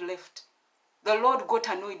 the Lord left. The Lord got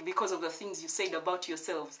annoyed because of the things you said about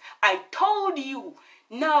yourselves. I told you,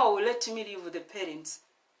 now let me live with the parents.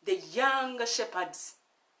 The young shepherds,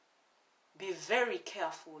 be very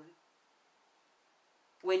careful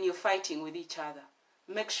when you're fighting with each other.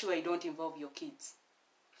 Make sure you don't involve your kids.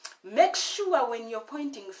 Make sure when you're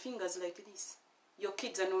pointing fingers like this, your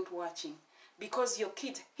kids are not watching. Because your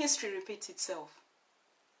kids, history repeats itself.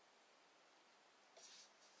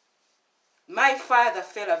 My father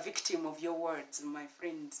fell a victim of your words, my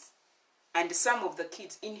friends. And some of the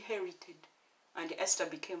kids inherited. And Esther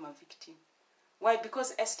became a victim. Why?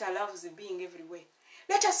 Because Esther loves being everywhere.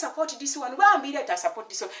 Let us support this one. Bambi, let us support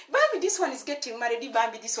this one. Bambi, this one is getting married.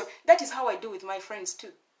 Bambi, this one. That is how I do with my friends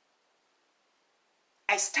too.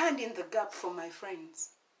 I stand in the gap for my friends.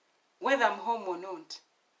 Whether I'm home or not.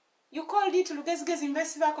 You called it Lugezgez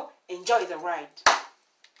Investivako. Enjoy the ride.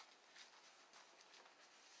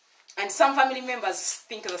 And some family members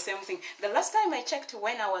think the same thing. The last time I checked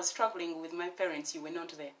when I was struggling with my parents, you were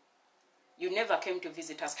not there. You never came to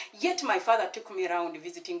visit us. Yet my father took me around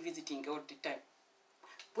visiting all the time.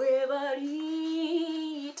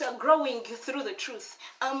 Growing through the truth.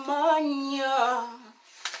 Amanya.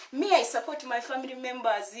 Me, I support my family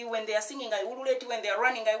members. When they are singing, I will let you. When they are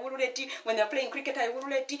running, I will let you. When they are playing cricket, I will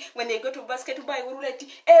let you. When they go to basketball, I will let you.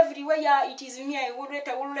 Everywhere, yeah, it is me. I will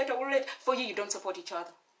let. For you, you don't support each other.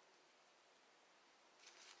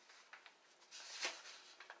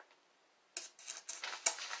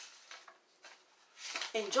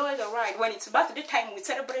 Enjoy the ride. When it's birthday time, we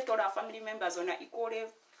celebrate all our family members on an equal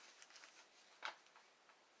level.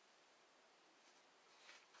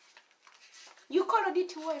 You called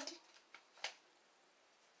it what?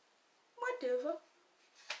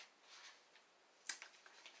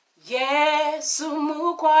 Yesu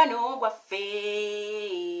mukwano gwaffe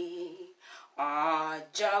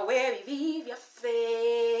aja webibi byaffe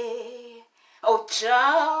ocha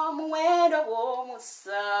muwendo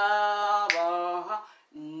gw'omusaba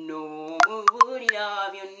n'omubulira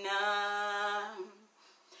byonna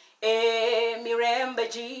emirembe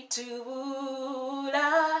gitubula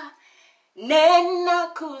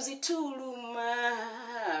n'ennaku zituluma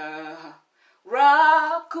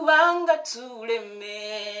lwakubanga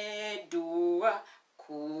tulemeddwa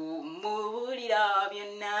kumubulira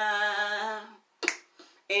byonna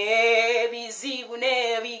ebizibu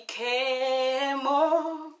n'ebikeemo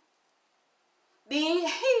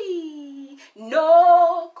bihi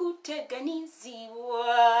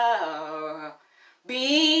n'okuteganizibwa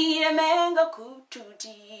biremenga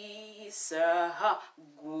kututiisa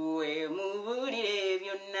gwe mubulire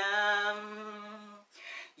byonna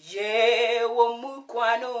yewo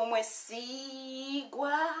mukwano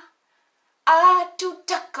omwesigwa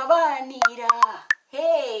atutakabanira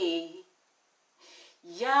hey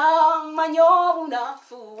yamanya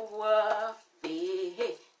obunafu bwaffe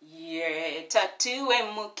ye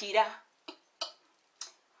tatuwemukira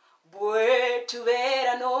bwe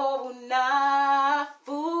tubeera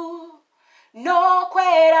n'obunafu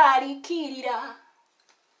n'okweraliikirira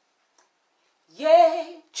ye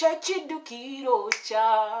kyekiddukiro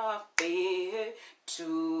kyaffe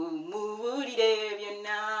tumubulire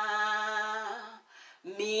byonna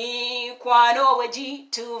mikwano bwe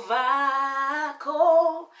gituvaako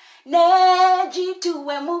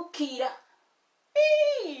n'egituwemukira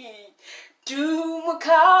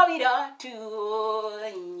tumukabira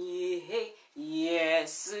tuonye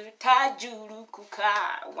Yesu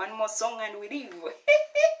tajulukuka. One more song and we leave.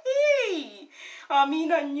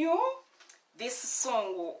 Amina nyo. This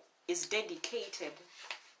song is dedicated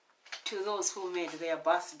to those who made their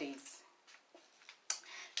birthdays.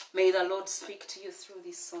 May the Lord speak to you through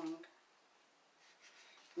this song.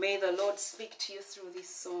 May the Lord speak to you through this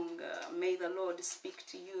song. May the Lord speak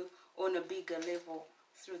to you on a bigger level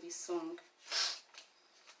through this song.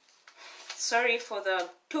 Sorry for the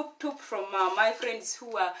toop from my friends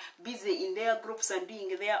who are busy in their groups and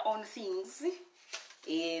doing their own things.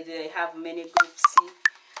 They have many groups.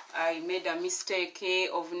 I made a mistake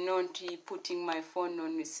of not putting my phone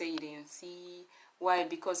on silence. Why?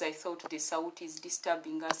 Because I thought the sound is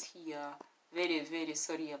disturbing us here. Very, very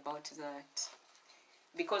sorry about that.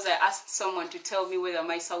 Because I asked someone to tell me whether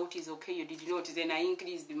my sound is okay, you did not. Then I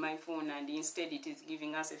increased my phone and instead it is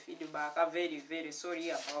giving us a feedback. I'm very, very sorry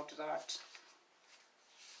about that.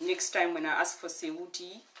 Next time when I ask for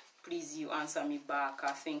Sewuti, please you answer me back.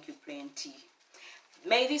 Thank you plenty.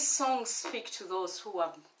 May this song speak to those who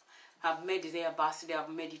have made their birthday, have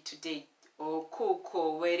made it today. Oh,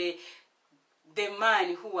 Coco, where the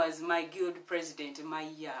man who was my guild president, my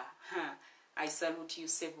year. I salute you,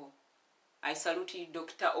 Sebo. I salute you,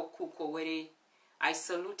 Dr. Okuko, where I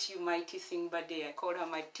salute you, my teething buddy. I call her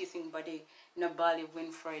my teething buddy, Nabali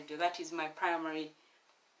Winfred. That is my primary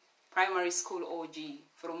school OG.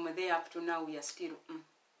 From there up to now, we are still.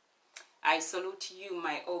 I salute you,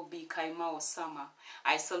 my OB, Kaima Osama.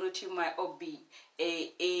 I salute you, my OB,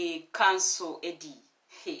 Council Eddie.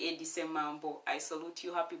 Eddie Semambo. I salute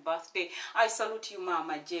you, happy birthday. I salute you,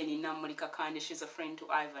 Mama Jenny Namurika Kande. She's a friend to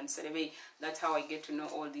Ivan Serebe. That's how I get to know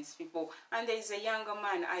all these people. And there is a younger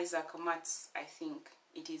man, Isaac Matz. I think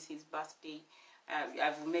it is his birthday.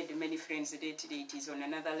 I've made many friends today. It is on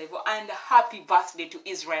another level. And happy birthday to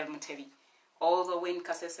Israel Mutebi, all the way in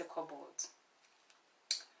Kasese Cobalt.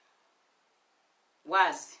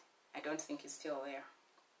 I don't think he's still there.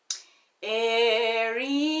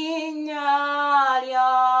 Erinya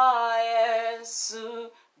lya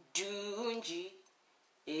Yesu dunji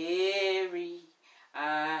eri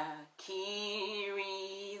akiriza.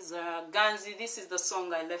 Ganzi, this is the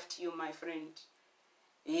song I left you, my friend.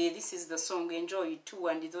 This is the song. Enjoy it too.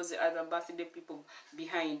 And those other birthday people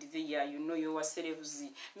behind there, you know your celebs.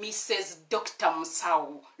 Mrs. Dr.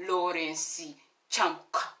 Musau Lawrence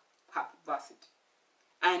Chamka. Happy birthday.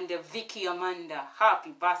 And Vicky Amanda,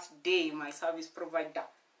 happy birthday, my service provider.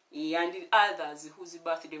 And the others whose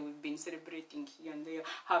birthday we've been celebrating here and there,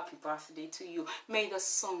 happy birthday to you. May the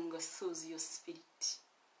song soothe your spirit.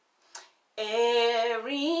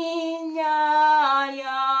 Erinya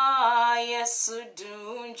ya Yesu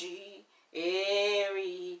dunji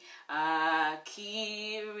eri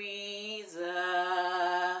akiriza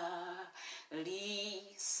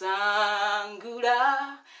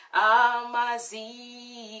lisangula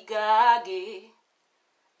amazigage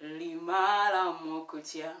limala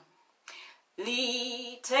mokutya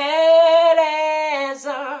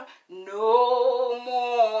litereza no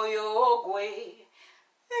moyo gwe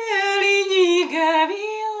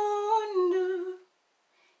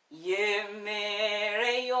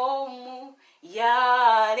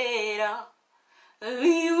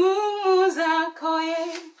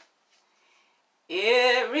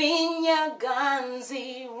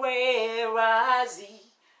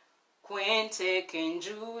kwenteka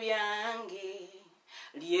enju yange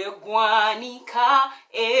lyegwanika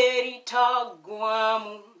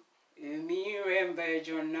eritagwamu emirembe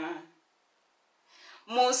gyonna.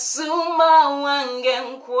 Musumba wange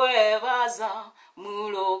nkwebaza,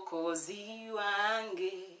 mulokozi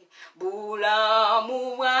wange,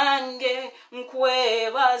 bulamu bwange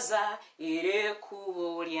nkwebaza era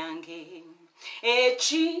ekkubo lyange.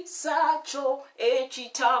 Ekisa kyo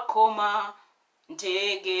ekitakoma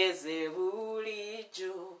ntegeeze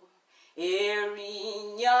bulijjo,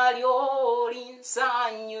 erinnya lyo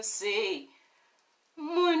linsanyuse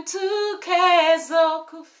muntuuke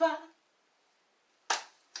okufa.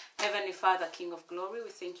 Heavenly Father, King of glory, we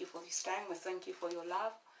thank you for this time. We thank you for your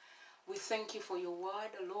love. We thank you for your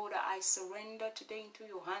word. Lord, I surrender today into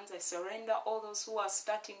your hands. I surrender all those who are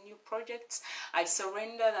starting new projects. I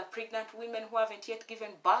surrender the pregnant women who haven't yet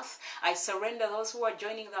given birth. I surrender those who are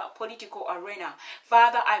joining the political arena.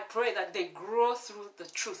 Father, I pray that they grow through the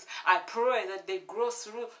truth. I pray that they grow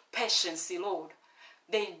through patience, Lord.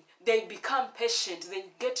 They become patient. They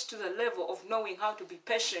get to the level of knowing how to be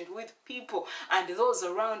patient with people and those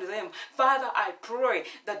around them. Father, I pray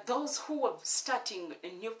that those who are starting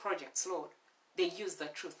new projects, Lord, they use the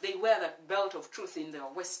truth. They wear that belt of truth in their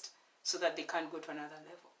waist so that they can go to another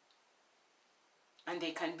level. And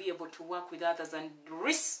they can be able to work with others and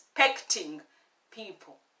respecting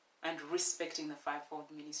people and respecting the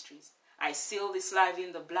fivefold ministries. I seal this live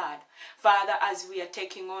in the blood. Father, as we are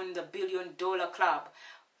taking on the $1 billion club,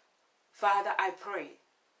 Father, I pray,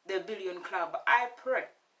 the $1 billion club, I pray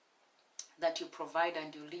that you provide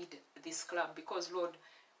and you lead this club because, Lord,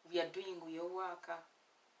 we are doing your work.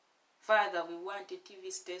 Father, we want a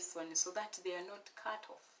TV station so that they are not cut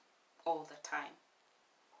off all the time,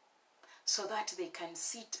 so that they can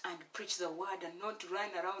sit and preach the word and not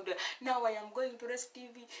run around. Now I am going to Rest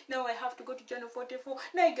TV. Now I have to go to Channel 44.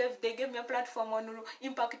 Now they gave me a platform on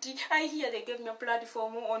Impact. I hear they gave me a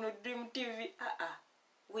platform on Dream TV.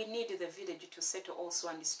 We need the village to settle also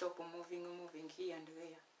and stop moving here and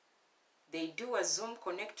there. They do a Zoom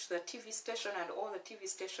connect to the TV station and all the TV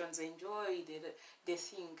stations enjoy the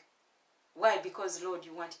thing. Why? Because, Lord,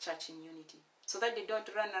 you want church in unity. So that they don't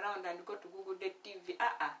run around and go to Google TV.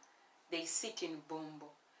 They sit in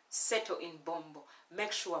Bombo, settle in Bombo,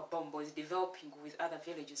 make sure Bombo is developing with other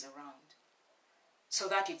villages around so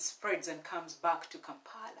that it spreads and comes back to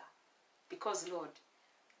Kampala. Because, Lord,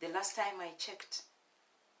 the last time I checked,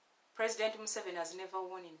 President Museveni has never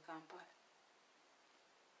won in Kampala.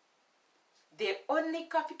 The only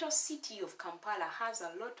capital city of Kampala has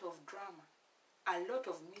a lot of drama, a lot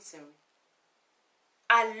of misery,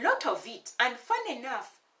 a lot of it. And fun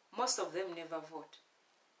enough, most of them never vote.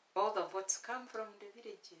 All the votes come from the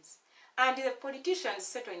villages. And the politicians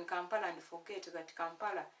settle in Kampala and forget that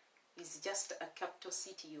Kampala is just a capital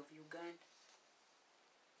city of Uganda.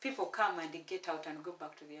 People come and they get out and go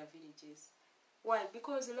back to their villages. Why?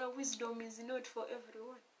 Because the wisdom is not for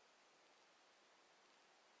everyone.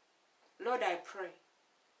 Lord, I pray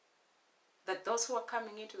that those who are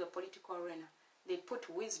coming into the political arena, they put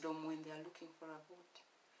wisdom when they are looking for a vote.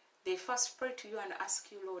 They first pray to you and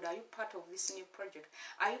ask you, Lord, are you part of this new project?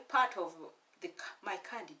 Are you part of my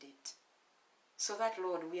candidate? So that,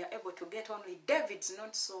 Lord, we are able to get only David's,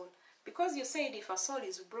 not Saul. Because you said if a soul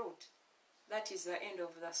is brought, that is the end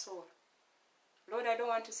of the soul. Lord, I don't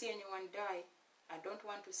want to see anyone die. I don't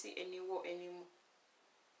want to see any war anymore.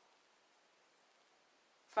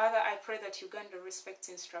 Father, I pray that Uganda respects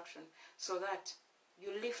instruction so that you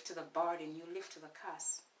lift the burden, you lift the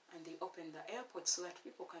curse, and they open the airport so that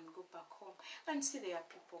people can go back home and see their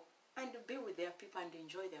people and be with their people and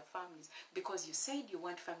enjoy their families, because you said you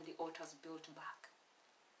want family altars built back.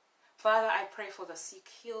 Father, I pray for the sick.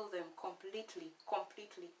 Heal them completely.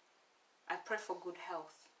 I pray for good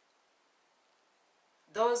health.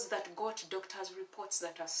 Those that got doctors' reports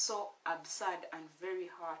that are so absurd and very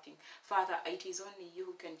hurting, Father, it is only you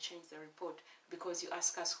who can change the report, because you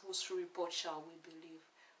ask us, whose report shall we believe?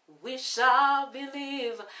 We shall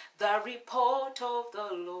believe the report of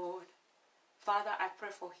the Lord. Father, I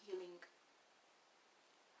pray for healing.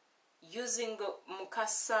 Using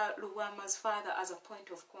Mukasa Luwama's father as a point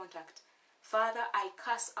of contact, Father, I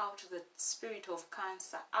cast out the spirit of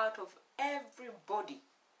cancer out of everybody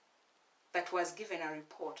that was given a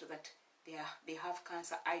report that they have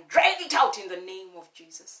cancer. I drive it out in the name of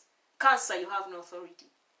Jesus. Cancer, you have no authority.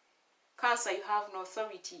 Cancer, you have no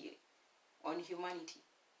authority on humanity.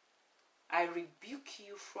 I rebuke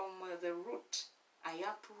you from the root. I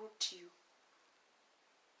uproot you.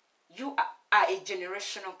 You are a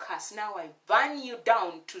generational curse. Now I burn you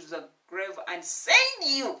down to the grave and send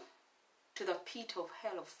you to the pit of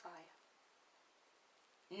hell of fire.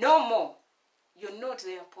 No more. You're not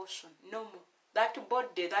their portion. No more. That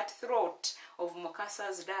body, that throat of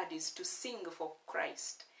Mokasa's dad is to sing for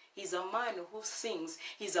Christ. He's a man who sings.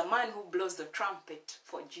 He's a man who blows the trumpet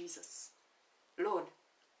for Jesus. Lord,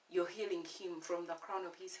 you're healing him from the crown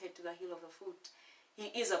of his head to the heel of the foot. He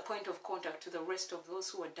is a point of contact to the rest of those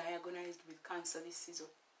who are diagnosed with cancer this season.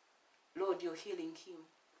 Lord, you're healing him.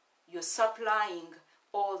 You're supplying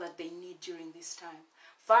all that they need during this time.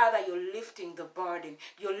 Father, you're lifting the burden.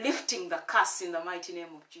 You're lifting the curse in the mighty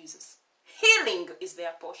name of Jesus. Healing is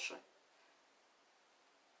their portion.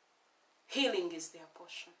 Healing is their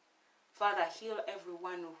portion. Father, heal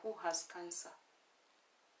everyone who has cancer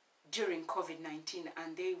during COVID-19,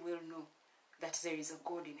 and they will know that there is a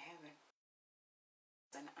God in heaven.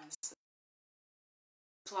 An answer.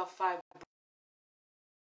 To have fibroids,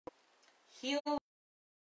 heal and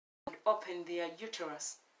open their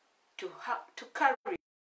uterus to carry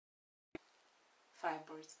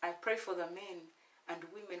fibroids. I pray for the men and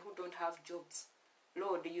women who don't have jobs.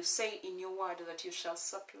 Lord, you say in your word that you shall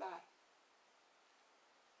supply.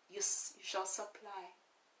 You shall supply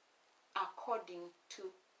according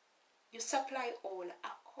to, you supply all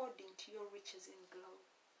according to your riches in glory.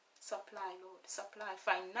 Supply, Lord, supply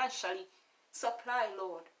financially. Supply,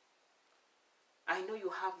 Lord. I know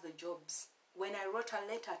you have the jobs. When I wrote a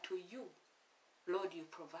letter to you, Lord, you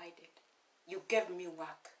provided. You gave me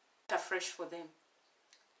work afresh for them.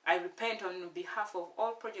 I repent on behalf of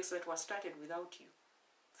all projects that were started without you.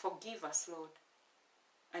 Forgive us, Lord,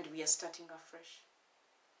 and we are starting afresh.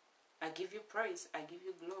 I give you praise. I give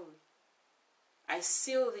you glory. I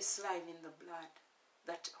seal this life in the blood,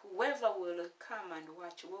 that whoever will come and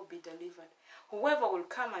watch will be delivered. Whoever will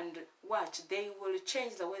come and watch, they will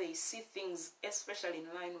change the way they see things, especially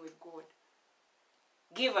in line with God.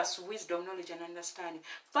 Give us wisdom, knowledge, and understanding.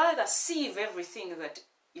 Father, sieve everything that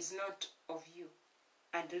is not of you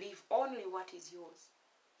and leave only what is yours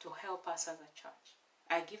to help us as a church.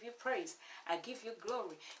 I give you praise. I give you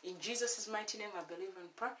glory. In Jesus' mighty name I believe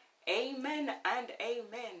and pray. Amen and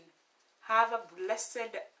amen. Have a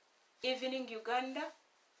blessed evening, Uganda.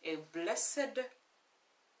 A blessed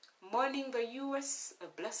morning, the US.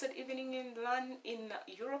 A blessed evening in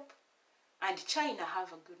Europe. And China, have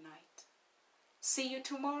a good night. See you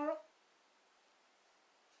tomorrow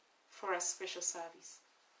for a special service.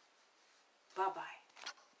 Bye-bye.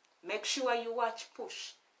 Make sure you watch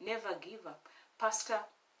Push. Never give up. Pastor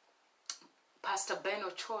Ben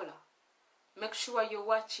Ochola. Make sure you're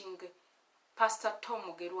watching Pastor Tom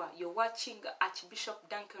Gerwa. You're watching Archbishop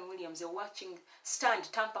Duncan Williams. You're watching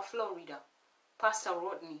Stand, Tampa, Florida. Pastor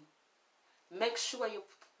Rodney. Make sure you're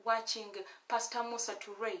watching Pastor Musa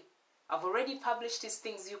Toure. I've already published his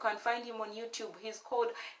things. You can find him on YouTube. He's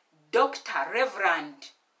called Dr.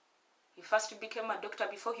 Reverend. He first became a doctor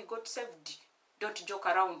before he got saved. Don't joke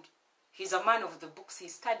around. He's a man of the books. He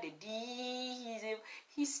studied.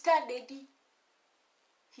 He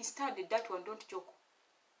studied that one. Don't joke.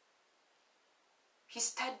 He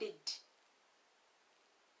studied.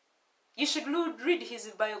 You should read his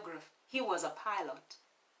biography. He was a pilot.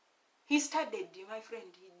 He studied, my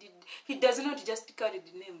friend. He does not just carry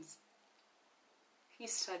the names. He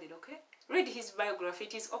studied, okay? Read his biography.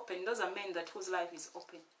 It is open. Those are men whose life is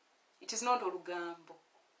open. It is not Olugambo.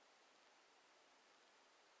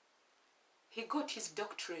 He got his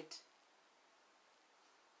doctorate.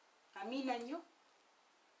 Amina nyo.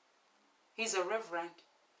 He's a reverend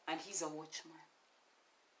and he's a watchman.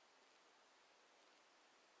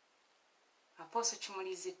 Apostle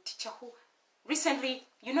Chumuli is a teacher who recently,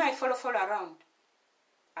 I follow around.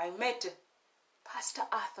 I met Pastor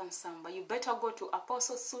Arthur Nsamba. You better go to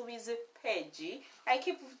Apostle Subi's page. I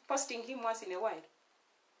keep posting him once in a while.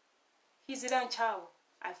 He's in Chao.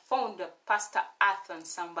 I found Pastor Arthur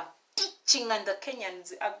Nsamba teaching, and the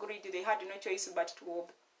Kenyans agreed they had no choice but to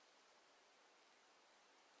obey.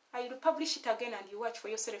 I will publish it again and you watch for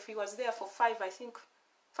yourself. He was there for 5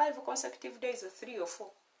 consecutive days, or 3 or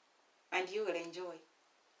 4. And you will enjoy.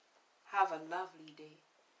 Have a lovely day.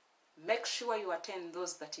 Make sure you attend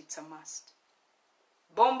those that it's a must.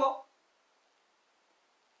 Bombo.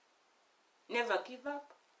 Never give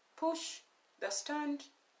up. Push. The Stand.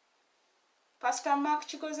 Pastor Mark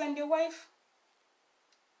Chigos and your wife.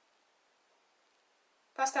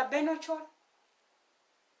 Pastor Ben Ochola.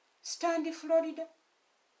 Stand in Florida.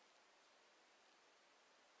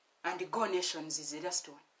 And the Go Nations is the last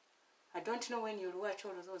one. I don't know when you'll watch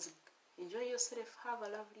all of those. Enjoy yourself. Have a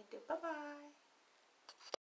lovely day. Bye-bye.